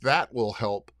I think that will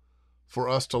help for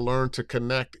us to learn to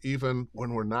connect even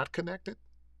when we're not connected.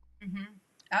 Mm-hmm.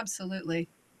 Absolutely.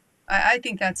 I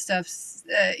think that stuff's,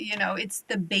 it's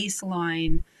the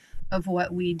baseline of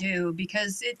what we do,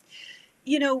 because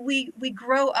we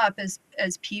grow up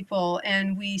as people,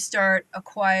 and we start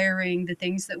acquiring the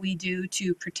things that we do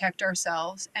to protect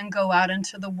ourselves and go out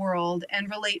into the world and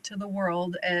relate to the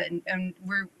world, and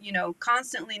we're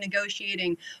constantly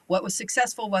negotiating what was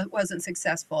successful, what wasn't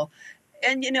successful.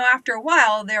 And after a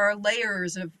while, there are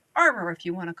layers of armor, if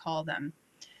you want to call them.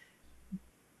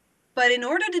 But in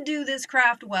order to do this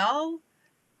craft well,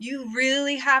 you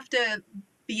really have to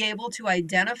be able to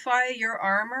identify your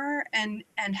armor and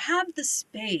have the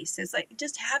space. It's like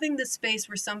just having the space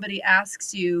where somebody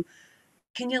asks you,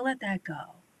 can you let that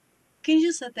go? Can you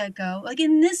just let that go? Like,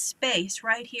 in this space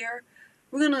right here,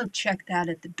 we're going to check that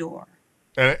at the door.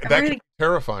 And And that can be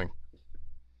terrifying.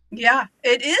 yeah,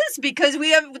 it is, because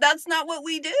that's not what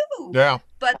we do. Yeah.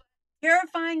 But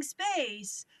terrifying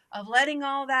space of letting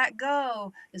all that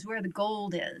go is where the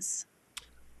gold is.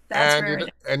 That's And where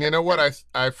it is. you know what?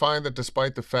 I find that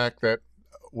despite the fact that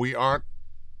we aren't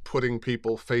putting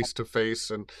people face to face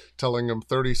and telling them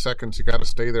 30 seconds you got to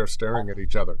stay there staring at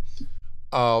each other,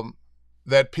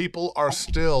 that people are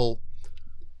still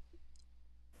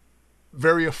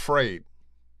very afraid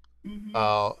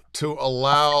to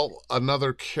allow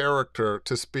another character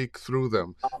to speak through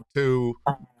them, to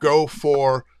go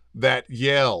for that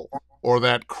yell or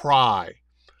that cry,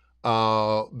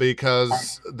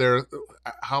 because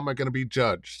how am I going to be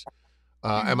judged?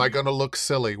 Am I going to look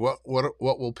silly? What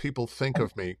will people think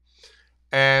of me?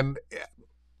 And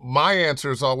my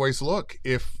answer is always, look,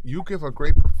 if you give a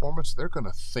great performance, they're going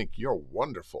to think you're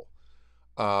wonderful.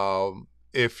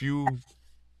 If you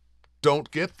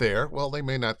don't get there, well, they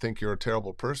may not think you're a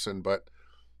terrible person, but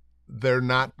they're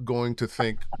not going to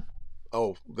think,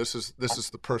 oh, this is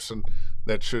the person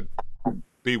that should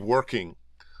be working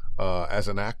as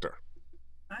an actor.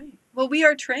 Right. Well, we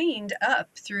are trained up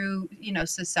through,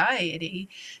 society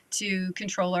to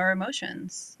control our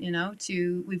emotions,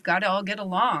 we've got to all get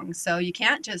along. So you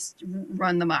can't just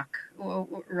run amok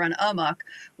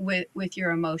with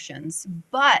your emotions.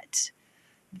 But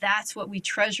that's what we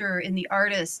treasure in the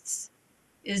artists,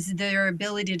 is their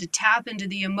ability to tap into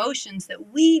the emotions that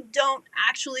we don't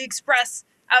actually express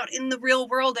out in the real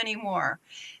world anymore.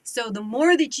 So the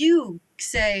more that you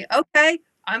say, okay,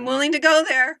 I'm willing to go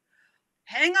there,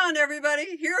 hang on,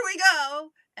 everybody, here we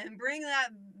go, and bring that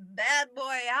bad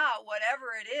boy out,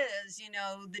 whatever it is,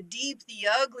 the deep, the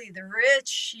ugly, the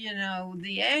rich,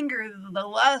 the anger, the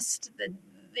lust, the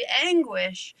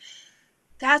anguish.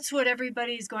 That's what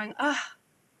everybody's going,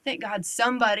 thank God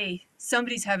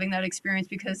somebody's having that experience,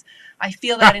 because I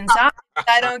feel that inside.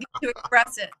 I don't get to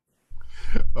express it.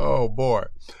 Oh, boy.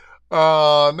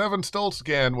 Nevin Stoltz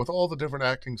again, with all the different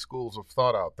acting schools of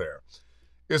thought out there.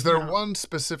 Is there one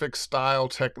specific style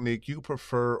technique you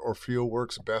prefer or feel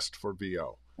works best for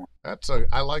VO?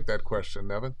 I like that question,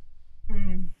 Nevin.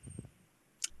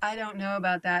 I don't know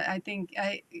about that. I think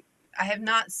I have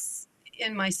not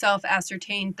in myself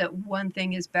ascertained that one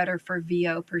thing is better for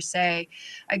VO per se.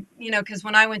 Because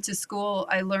when I went to school,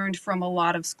 I learned from a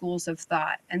lot of schools of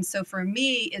thought. And so for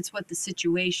me, it's what the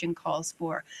situation calls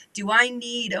for. Do I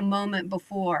need a moment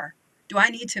before? Do I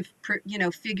need to,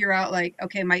 figure out, like,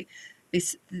 okay,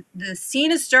 the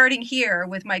scene is starting here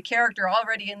with my character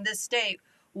already in this state.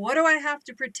 What do I have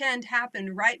to pretend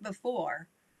happened right before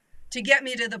to get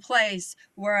me to the place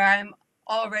where I'm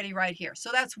already right here? So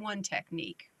that's one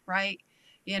technique, right?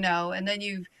 And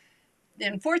then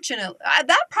unfortunately,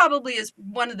 that probably is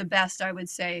one of the best, I would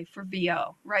say, for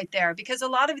VO right there, because a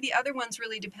lot of the other ones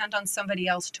really depend on somebody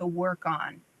else to work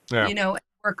on,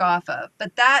 work off of.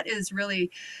 But that is really,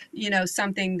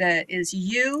 something that is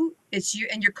it's you,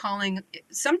 and you're calling.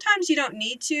 Sometimes you don't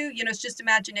need to, it's just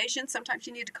imagination. Sometimes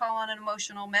you need to call on an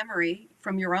emotional memory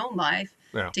from your own life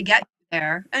to get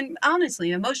there. And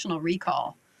honestly, emotional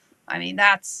recall, I mean,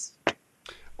 that's,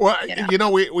 well,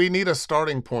 we need a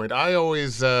starting point. I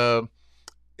always,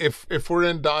 if we're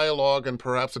in dialogue and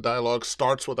perhaps the dialogue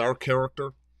starts with our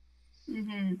character,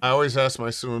 I always ask my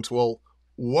students, well,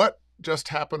 what just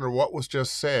happened or what was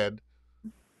just said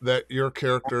that your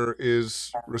character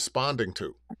is responding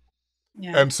to?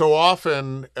 Yeah. And so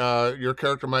often your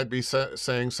character might be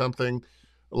saying something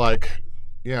like,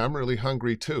 yeah, I'm really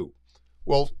hungry too.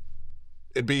 Well,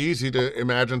 it'd be easy to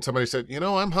imagine somebody said,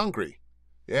 I'm hungry.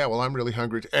 Yeah, well, I'm really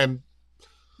hungry. And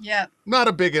not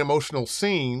a big emotional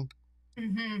scene,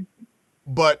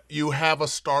 but you have a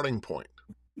starting point.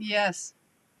 Yes,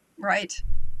 right.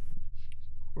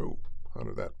 Ooh, how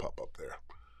did that pop up there?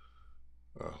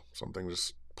 Something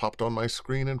just popped on my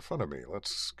screen in front of me.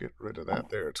 Let's get rid of that.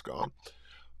 There, it's gone.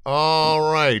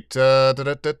 All right.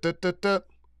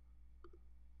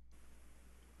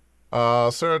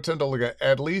 Sarah Tyndall again.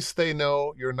 At least they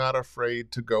know you're not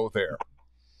afraid to go there.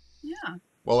 Yeah.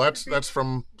 Well, Good for you. that's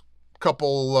from a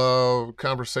couple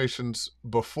conversations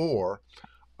before,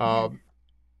 Mhm. um,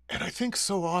 and I think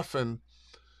so often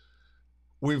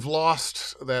we've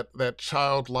lost that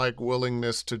childlike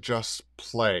willingness to just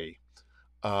play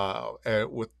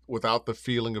without the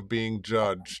feeling of being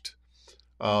judged.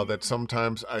 That Mhm.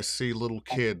 sometimes I see little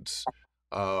kids,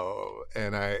 uh,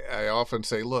 and I often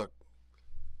say, "Look,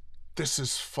 this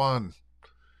is fun.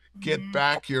 Get Mhm.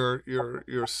 back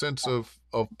your sense of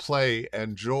play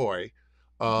and joy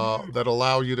Mhm. that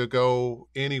allow you to go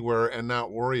anywhere and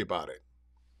not worry about it."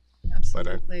 But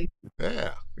Absolutely.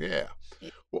 yeah, yeah.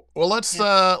 Y- Well,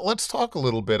 Yeah. let's talk a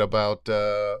little bit about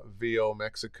VO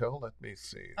Mexico. Let me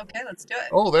see. Okay, let's do it.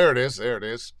 Oh, there it is. There it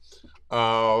is.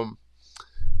 Um,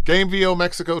 Game VO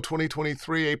Mexico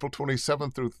 2023, April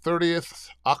 27th through 30th,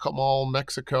 Acamal,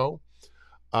 Mexico.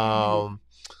 Mhm. Um,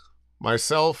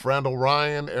 Myself, Randall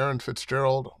Ryan, Erin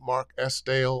Fitzgerald, Mark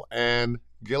Estdale, and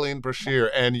Gillian Brashear.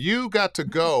 And you got to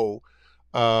go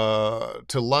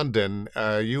to London.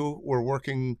 You were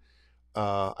working,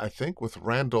 I think, with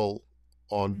Randall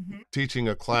on Mhm. teaching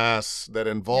a class that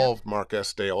Yep. involved Mark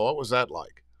Estdale. What was that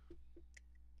like?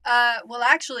 Well,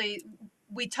 actually,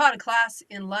 we taught a class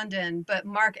in London, but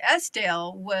Mark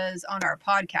Estdale was on our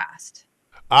podcast.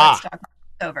 Let's Ah, talk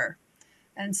over.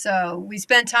 And so we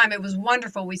spent time. It was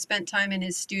wonderful. We spent time in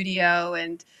his studio,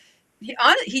 and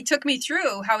he took me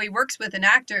through how he works with an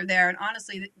actor there. And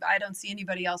honestly, I don't see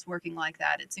anybody else working like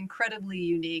that. It's incredibly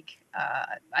unique.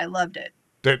 I loved it.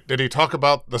 did he talk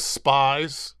about the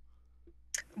spies?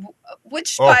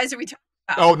 Which Oh, spies are we talking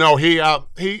about? oh no, he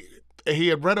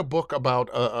had read a book about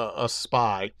a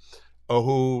spy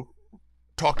who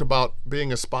talked about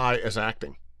being a spy as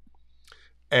acting,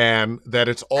 and that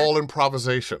it's all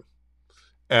improvisation.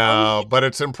 Oh yeah. But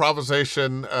it's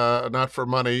improvisation not for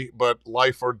money, but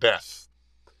life or death.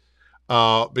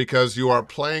 Because you are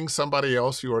playing somebody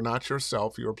else, you are not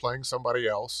yourself. You are playing somebody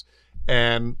else,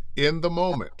 and in the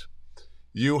moment,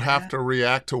 you have Yeah. to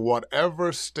react to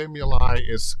whatever stimuli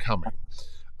is coming.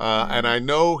 And Mm, I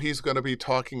know he's going to be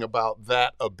talking about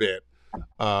that a bit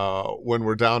when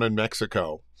we're down in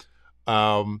Mexico.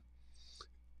 Um,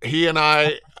 he and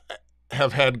I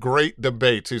have had great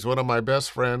debates. He's one of my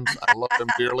best friends. I love him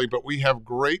dearly, but we have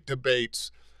great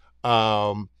debates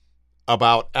um,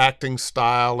 about acting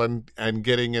style and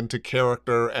getting into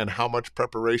character and how much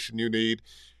preparation you need.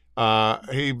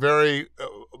 He very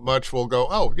much will go,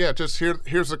 "Oh yeah, just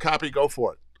here's the copy. Go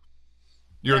for it.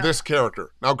 You're yeah. this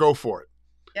character. Now go for it."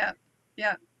 Yeah.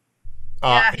 Yeah.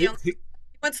 Uh, Yeah. he, he, He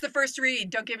wants the first read.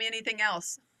 Don't give me anything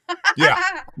else. yeah,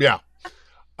 yeah.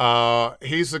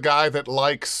 He's the guy that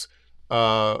likes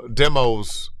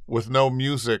demos with no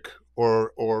music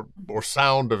or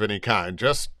sound of any kind,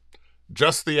 just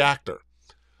the actor.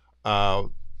 Uh,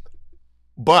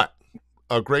 but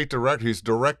a great director. He's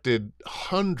directed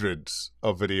hundreds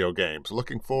of video games.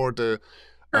 Looking forward to,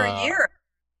 Per uh, year.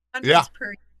 yeah, Hundreds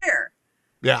per year.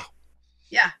 yeah,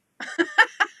 Yeah.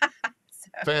 So,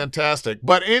 fantastic.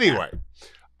 But yeah. anyway,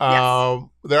 Yes.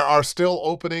 there are still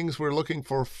openings. We're looking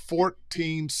for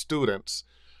 14 students.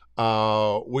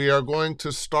 We are going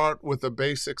to start with the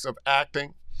basics of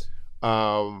acting.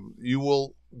 You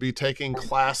will be taking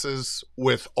classes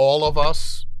with all of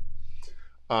us,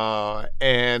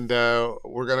 and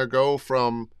we're going to go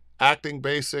from acting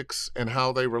basics and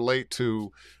how they relate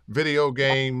to video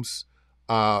games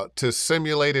to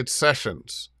simulated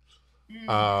sessions. Mm-hmm.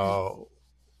 Uh,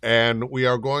 and we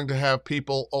are going to have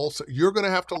people also, you're going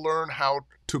to have to learn how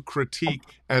to critique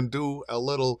and do a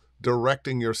little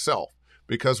directing yourself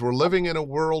because we're living in a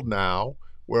world now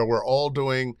where we're all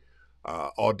doing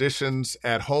auditions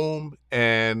at home.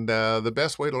 And the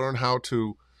best way to learn how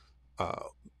to uh,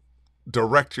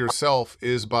 direct yourself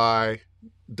is by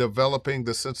developing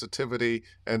the sensitivity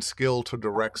and skill to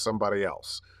direct somebody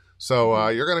else. So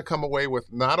Mm-hmm. you're going to come away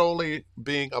with not only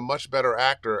being a much better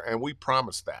actor, and we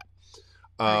promise that,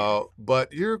 Right.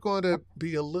 but you're going to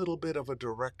be a little bit of a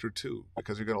director too,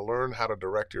 because you're going to learn how to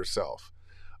direct yourself.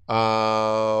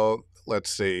 Uh,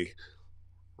 let's see.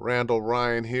 Randall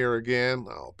Ryan here again.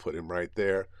 I'll put him right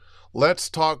there. Let's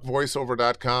talk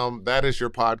voiceover.com. That is your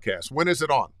podcast. When is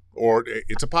it on? Or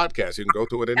it's a podcast. You can go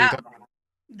to it Yeah. anytime.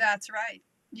 That's right.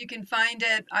 You can find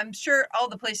it, I'm sure, all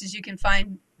the places you can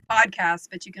find podcasts,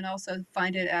 but you can also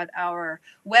find it at our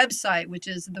website, which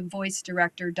is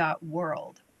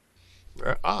thevoicedirector.world.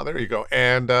 There you go.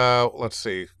 And let's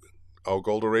see. Oh,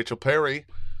 Golda Rachel Perry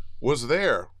was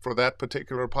there for that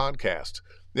particular podcast.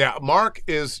 Yeah, Mark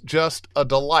is just a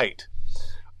delight,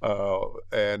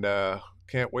 and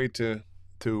can't wait to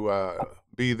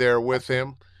be there with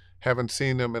him. Haven't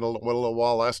seen him in a little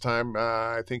while. Last time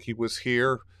I think he was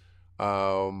here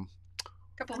A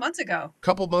couple of months ago.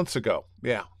 couple months ago.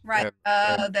 Yeah. Right.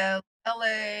 And The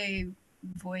LA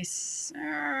voice,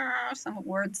 some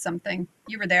word, something.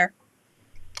 You were there.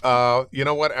 you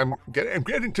know what? I'm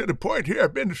getting to the point here.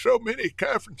 I've been to so many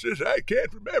conferences I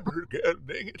can't remember. God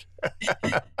dang it.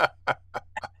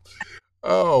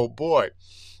 Oh boy.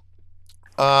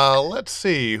 Let's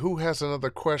see. Who has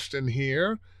another question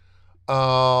here?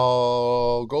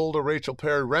 Golda, Rachel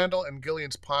Perry, Randall and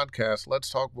Gillian's podcast, Let's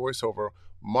Talk Voiceover.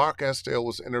 Mark Estdale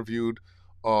was interviewed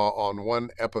on one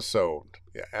episode.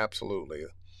 Yeah, absolutely.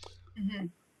 Hmm.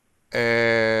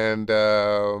 And,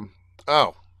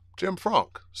 Jim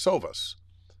Frank, Sovas.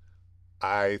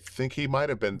 I think he might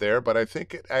have been there, but I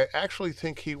actually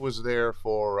think he was there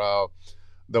for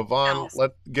the Von Alice.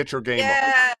 Get Your Game On.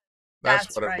 Yeah, That's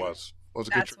that's what it right. was Get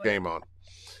That's Your what it Game was. On.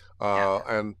 Yeah.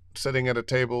 And sitting at a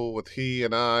table with he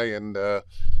and I and a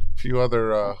few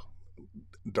other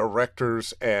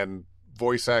directors and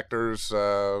voice actors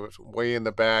way in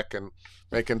the back and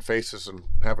making faces and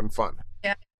having fun.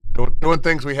 Yeah. Doing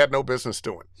things we had no business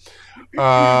doing.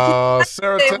 Can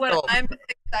Sarah I say what Tyndall. I'm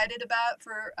excited about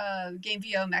for Game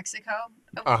VO Mexico?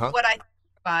 Uh-huh. What I think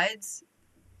provides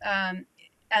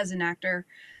as an actor,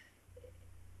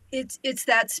 it's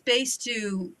that space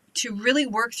to really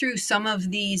work through some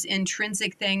of these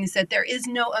intrinsic things that there is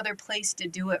no other place to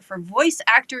do it. For voice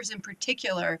actors in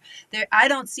particular, I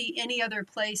don't see any other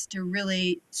place to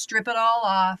really strip it all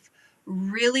off,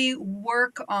 really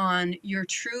work on your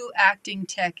true acting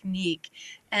technique,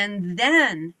 and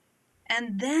then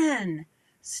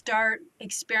start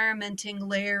experimenting,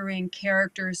 layering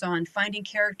characters on, finding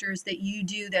characters that you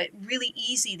do that really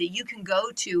easy that you can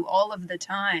go to all of the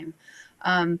time,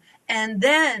 and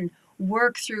then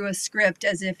work through a script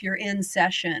as if you're in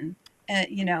session, and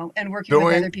working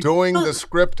with other people. Doing the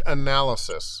script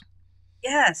analysis.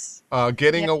 Yes.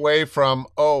 Getting Yeah. away from,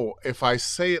 if I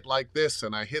say it like this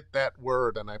and I hit that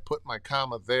word and I put my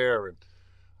comma there and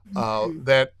Mhm.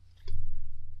 that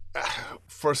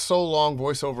for so long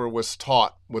voiceover was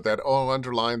taught with that,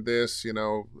 underline this, and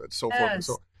so forth and Yes.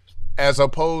 so, as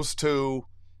opposed to,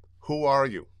 who are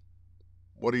you?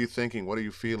 What are you thinking? What are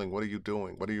you feeling? What are you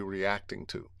doing? What are you reacting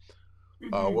to? Hmm.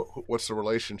 What's the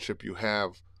relationship you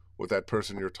have with that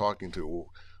person you're talking to?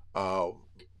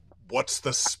 What's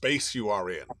the space you are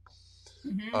in?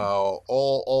 Hmm.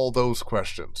 All those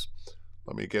questions.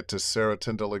 Let me get to Sarah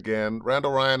Tyndall again.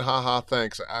 Randall Ryan, haha,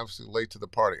 thanks. Obviously late to the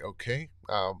party. Okay.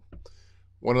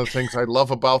 One of the things I love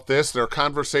about this, there are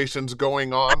conversations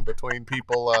going on between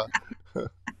people.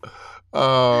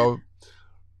 Uh,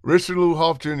 Richard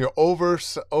Luhoff Jr., over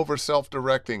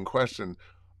self-directing. Question: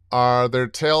 are there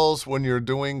tells when you're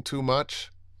doing too much?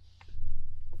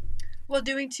 Well,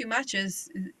 doing too much is,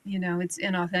 it's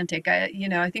inauthentic.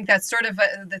 I think that's sort of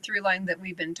the through line that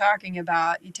we've been talking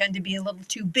about. You tend to be a little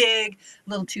too big, a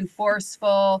little too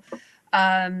forceful,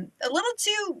 a little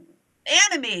too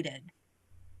animated,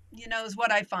 is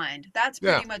what I find. That's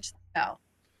Yeah. pretty much the tell.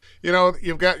 They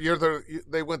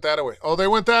went that away. Oh, they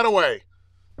went that away.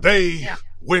 They Yeah.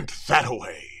 went that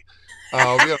away. You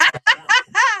know,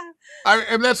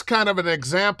 and that's kind of an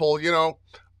example.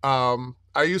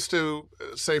 I used to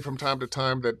say from time to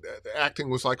time that acting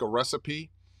was like a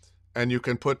recipe, and you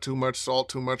can put too much salt,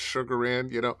 too much sugar in.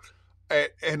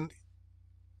 And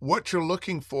what you're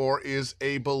looking for is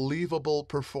a believable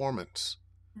performance.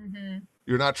 Hmm.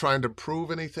 You're not trying to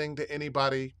prove anything to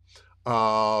anybody.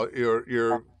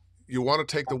 You want to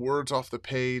take the words off the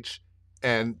page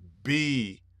and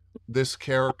be this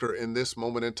character in this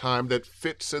moment in time that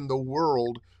fits in the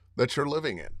world that you're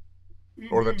living in,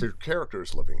 or that Hmm. your character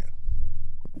is living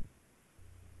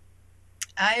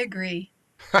I agree.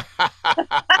 in.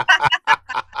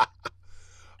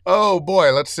 Oh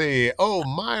boy, let's see. Oh,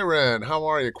 Myron, how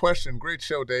are you? Question. Great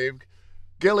show, Dave.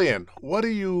 Gillian, what do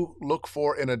you look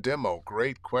for in a demo?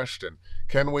 Great question.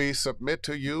 Can we submit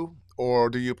to you, or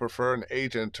do you prefer an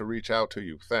agent to reach out to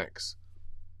you? Thanks.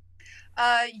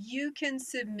 You can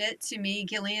submit to me,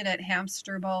 Gillian, at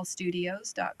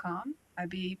hamsterballstudios.com. I'd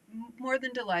be more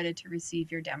than delighted to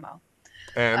receive your demo.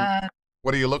 And Uh,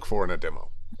 what do you look for in a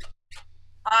demo?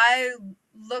 I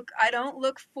I don't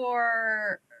look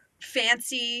for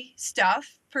fancy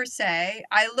stuff per se.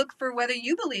 I look for whether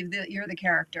you believe that you're the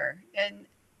character. And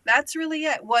that's really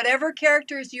it. Whatever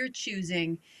characters you're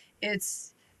choosing,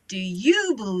 it's, do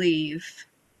you believe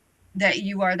that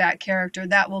you are that character?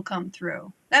 That will come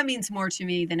through. That means more to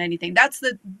me than anything. That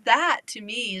to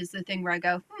me is the thing where I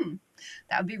go,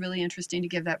 that would be really interesting to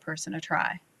give that person a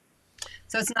try.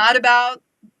 So it's not about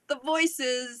the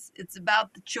voices, it's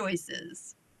about the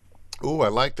choices. Ooh, I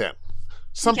like that.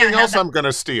 You something can't have else that. I'm going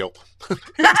to steal.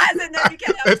 I said, no, you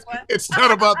can't have what? It's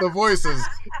not about the voices,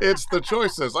 it's the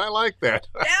choices. I like that.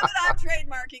 Damn it, I'm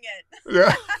trademarking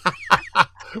Yeah. it.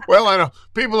 Well, I know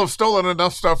people have stolen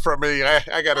enough stuff from me.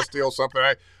 I got to steal something.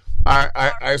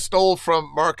 I stole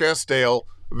from Mark Estdale.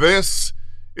 This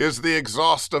is the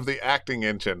exhaust of the acting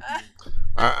engine.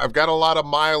 I've got a lot of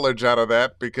mileage out of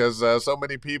that because so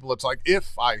many people, it's like,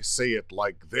 if I say it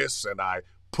like this and I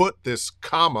put this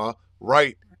comma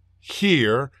right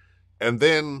here and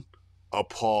then a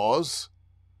pause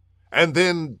and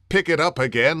then pick it up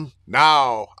again,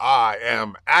 now I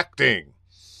am acting.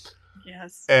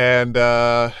 Yes. And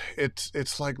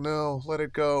it's like, no, let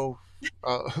it go.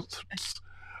 Uh,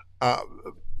 uh,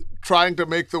 Trying to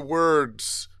make the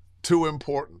words too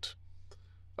important.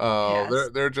 Yes.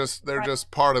 They're Right.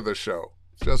 just part of the show.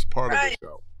 Just part of the Right.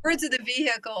 show. Words are the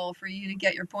vehicle for you to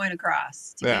get your point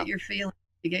across, to Yeah. get your feeling,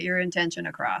 to get your intention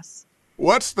across.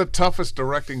 What's the toughest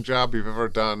directing job you've ever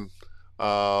done?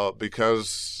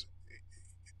 Because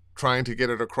trying to get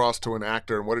it across to an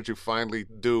actor, and what did you finally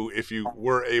do if you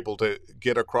were able to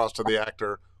get across to the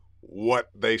actor what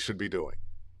they should be doing?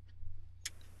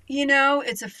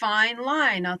 It's a fine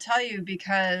line, I'll tell you,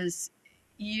 because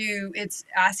it's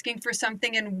asking for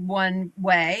something in one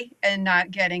way and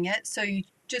not getting it. So you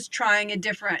just trying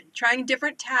different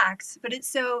tacks, but it's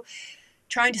so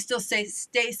trying to still stay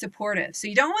supportive. So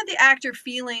you don't want the actor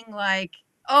feeling like,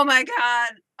 oh my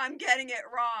God, I'm getting it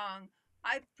wrong.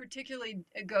 I particularly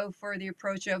go for the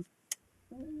approach of,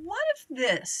 what if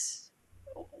this?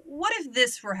 What if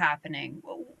this were happening?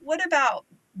 What about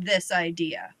this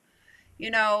idea? You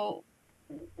know,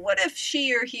 what if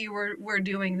she or he were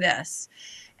doing this?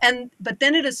 But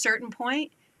then at a certain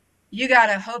point, you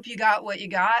gotta hope you got what you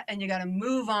got and you gotta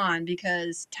move on,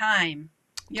 because time.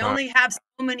 You Time. only have so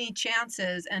many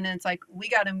chances, and it's like, we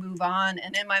gotta move on.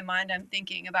 And in my mind, I'm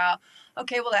thinking about,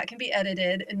 okay, well, that can be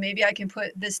edited, and maybe I can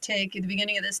put this take at the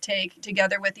beginning of this take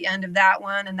together with the end of that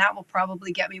one, and that will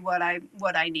probably get me what I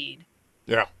need.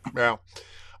 Yeah. Yeah.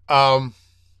 Um,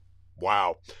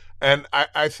 wow. And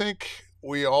I think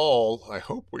we all, I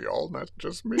hope we all, not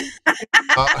just me,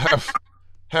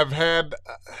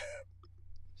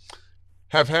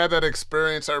 have had that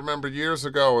experience. I remember years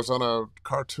ago, I was on a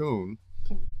cartoon,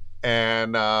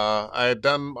 and I had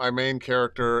done my main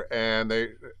character, and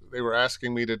they were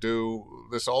asking me to do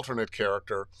this alternate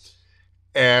character,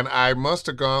 and I must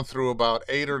have gone through about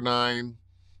 8 or 9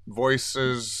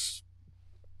 voices,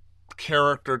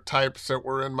 character types that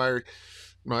were in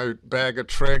my bag of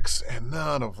tricks, and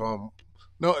none of them.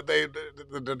 No,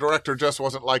 the director just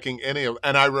wasn't liking any of.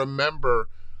 And I remember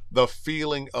the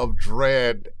feeling of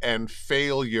dread and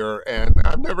failure, and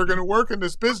I'm never going to work in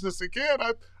this business again.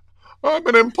 I'm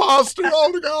an imposter.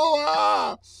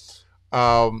 Oh no!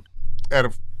 Um, and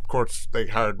of course, they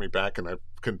hired me back, and I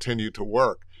continued to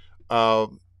work.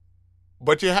 Um,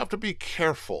 but you have to be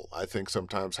careful, I think,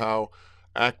 sometimes how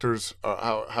actors,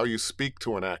 how you speak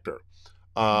to an actor.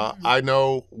 Mm-hmm. I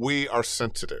know we are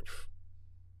sensitive.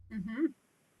 Mm-hmm.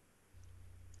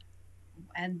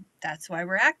 And that's why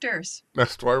we're actors.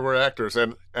 That's why we're actors.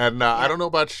 And I Yeah. don't know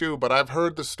about you, but I've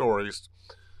heard the stories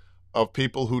of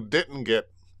people who didn't get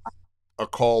a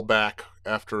call back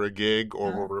after a gig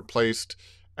or were replaced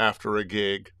after a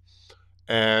gig.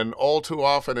 And all too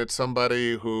often, it's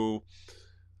somebody who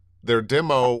their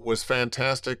demo was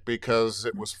fantastic because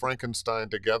it was Frankenstein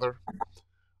together,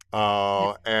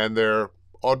 Yeah. and their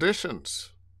auditions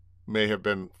may have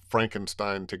been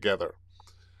Frankenstein together.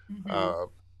 Mm-hmm. Uh,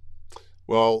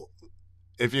 well,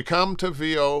 if you come to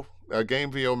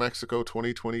Game VO Mexico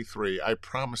 2023, I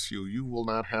promise you, you will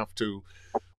not have to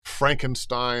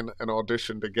Frankenstein an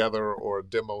audition together or a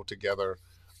demo together.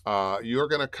 You're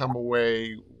going to come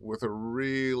away with a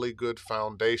really good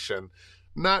foundation,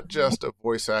 not just of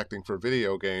voice acting for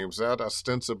video games. That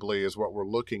ostensibly is what we're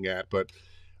looking at, but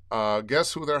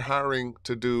guess who they're hiring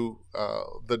to do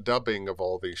the dubbing of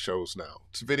all these shows now?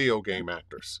 It's video game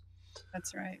actors.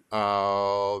 That's right.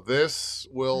 This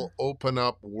will open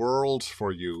up worlds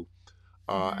for you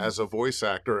Mm-hmm. as a voice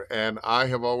actor, and I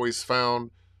have always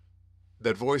found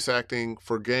that voice acting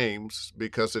for games,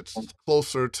 because it's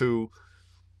closer to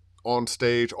on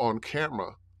stage, on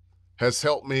camera, has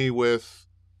helped me with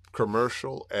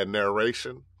commercial and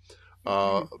narration.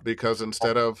 Mm-hmm. Because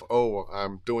instead of, oh,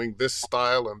 I'm doing this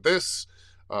style and this,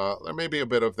 there may be a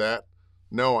bit of that.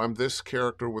 No, I'm this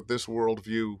character with this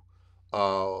worldview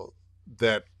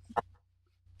that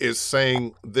is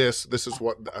saying this. This is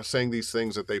what saying these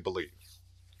things that they believe.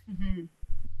 Mm-hmm.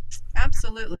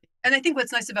 Absolutely. And I think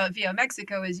what's nice about VO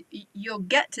Mexico is you'll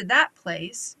get to that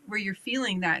place where you're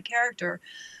feeling that character,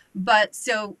 But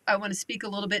so I want to speak a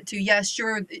little bit to, yes,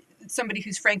 sure, somebody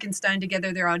who's Frankenstein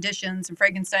together their auditions and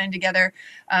Frankenstein together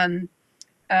um,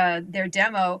 their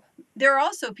demo. There are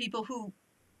also people who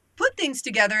put things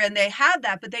together and they have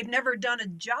that, but they've never done a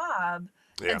job.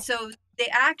 Yeah. And so they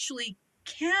actually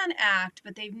can act,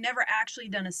 but they've never actually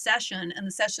done a session. And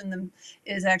the session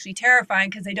is actually terrifying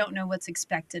because they don't know what's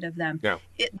expected of them. Yeah.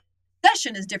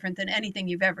 Session is different than anything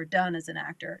you've ever done as an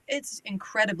actor. It's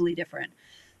incredibly different.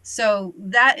 So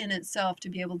that in itself, to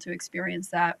be able to experience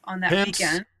that on that Hence,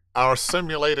 weekend. our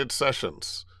simulated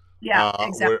sessions. Yeah,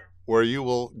 exactly. Where you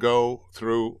will go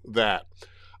through that.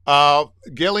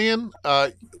 Gillian,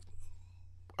 our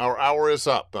hour is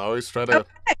up. I always try to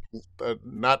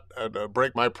not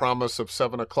break my promise of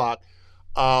 7 o'clock.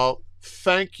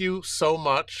 Thank you so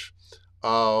much.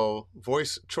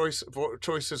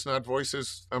 Choices, not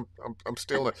voices. I'm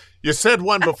still. You said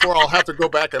one before. I'll have to go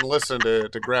back and listen to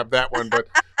grab that one. But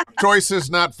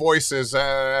choices, not voices.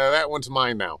 That one's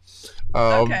mine now.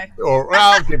 Okay. Or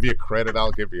I'll give you credit.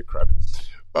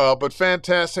 But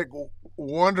fantastic,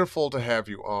 wonderful to have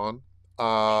you on.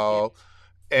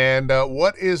 And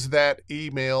what is that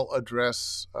email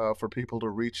address for people to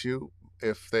reach you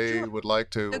if they would like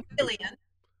to? So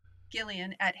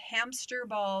Gillian at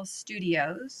Hamsterball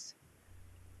Studios.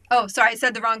 Oh, sorry, I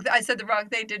said the wrong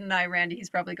thing, didn't I, Randy? He's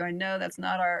probably going, no, that's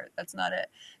not it.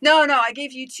 No, I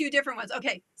gave you two different ones.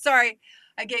 Okay, sorry.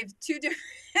 I gave two different.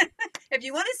 If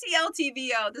you want to see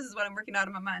LTVO, this is what I'm working out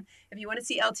in my mind. If you want to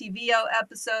see LTVO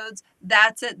episodes,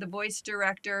 that's at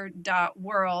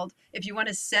thevoicedirector.world. If you want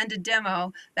to send a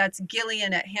demo, that's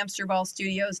Gillian at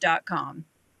hamsterballstudios.com.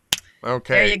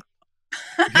 Okay. There you go.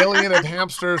 Gillian at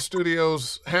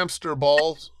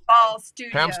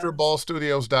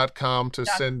hamsterballstudios.com to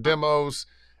send demos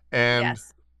and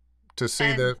to see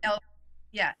and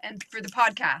for the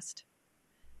podcast,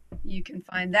 you can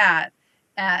find that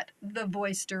at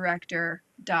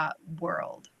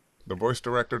thevoicedirector.world.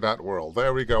 Thevoicedirector.world.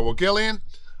 There we go. Well, Gillian,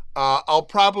 I'll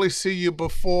probably see you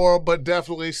before, but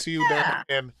definitely see you down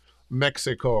in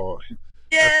Mexico.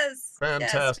 Yes.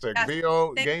 Fantastic. Yes.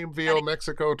 Game VO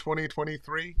Mexico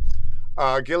 2023.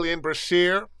 Gillian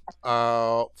Brashear,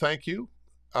 thank you.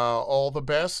 All the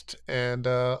best, and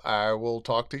I will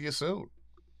talk to you soon.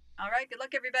 All right. Good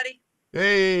luck, everybody.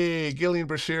 Hey, Gillian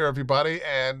Brashear, everybody.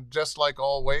 And just like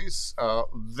always,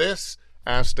 this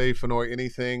Ask Dave Fennoy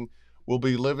Anything will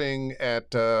be living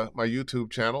at my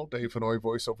YouTube channel, Dave Fennoy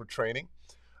Voiceover Training.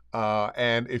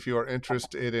 And if you are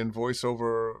interested in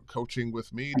voiceover coaching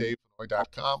with me,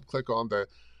 davefennoy.com, click on the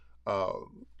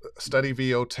Study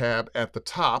VO tab at the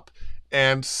top.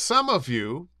 And some of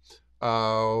you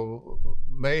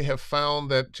may have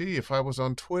found that, gee, if I was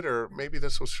on Twitter, maybe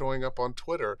this was showing up on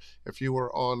Twitter. If you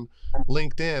were on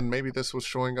LinkedIn, maybe this was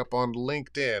showing up on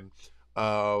LinkedIn.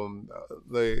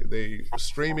 The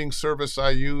streaming service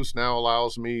I use now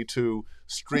allows me to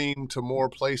stream to more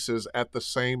places at the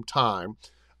same time.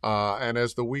 And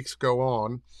as the weeks go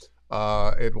on,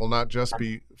 it will not just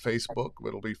be Facebook.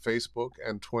 It'll be Facebook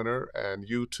and Twitter and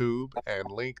YouTube and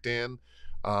LinkedIn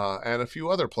and a few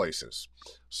other places.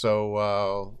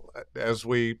 So as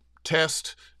we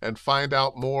test and find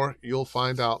out more, you'll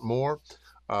find out more.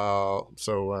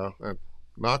 So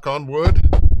knock on wood.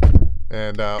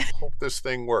 And hope this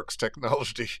thing works.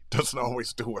 Technology doesn't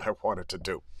always do what I want it to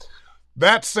do.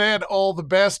 That said, all the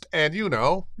best, and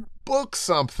book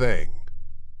something.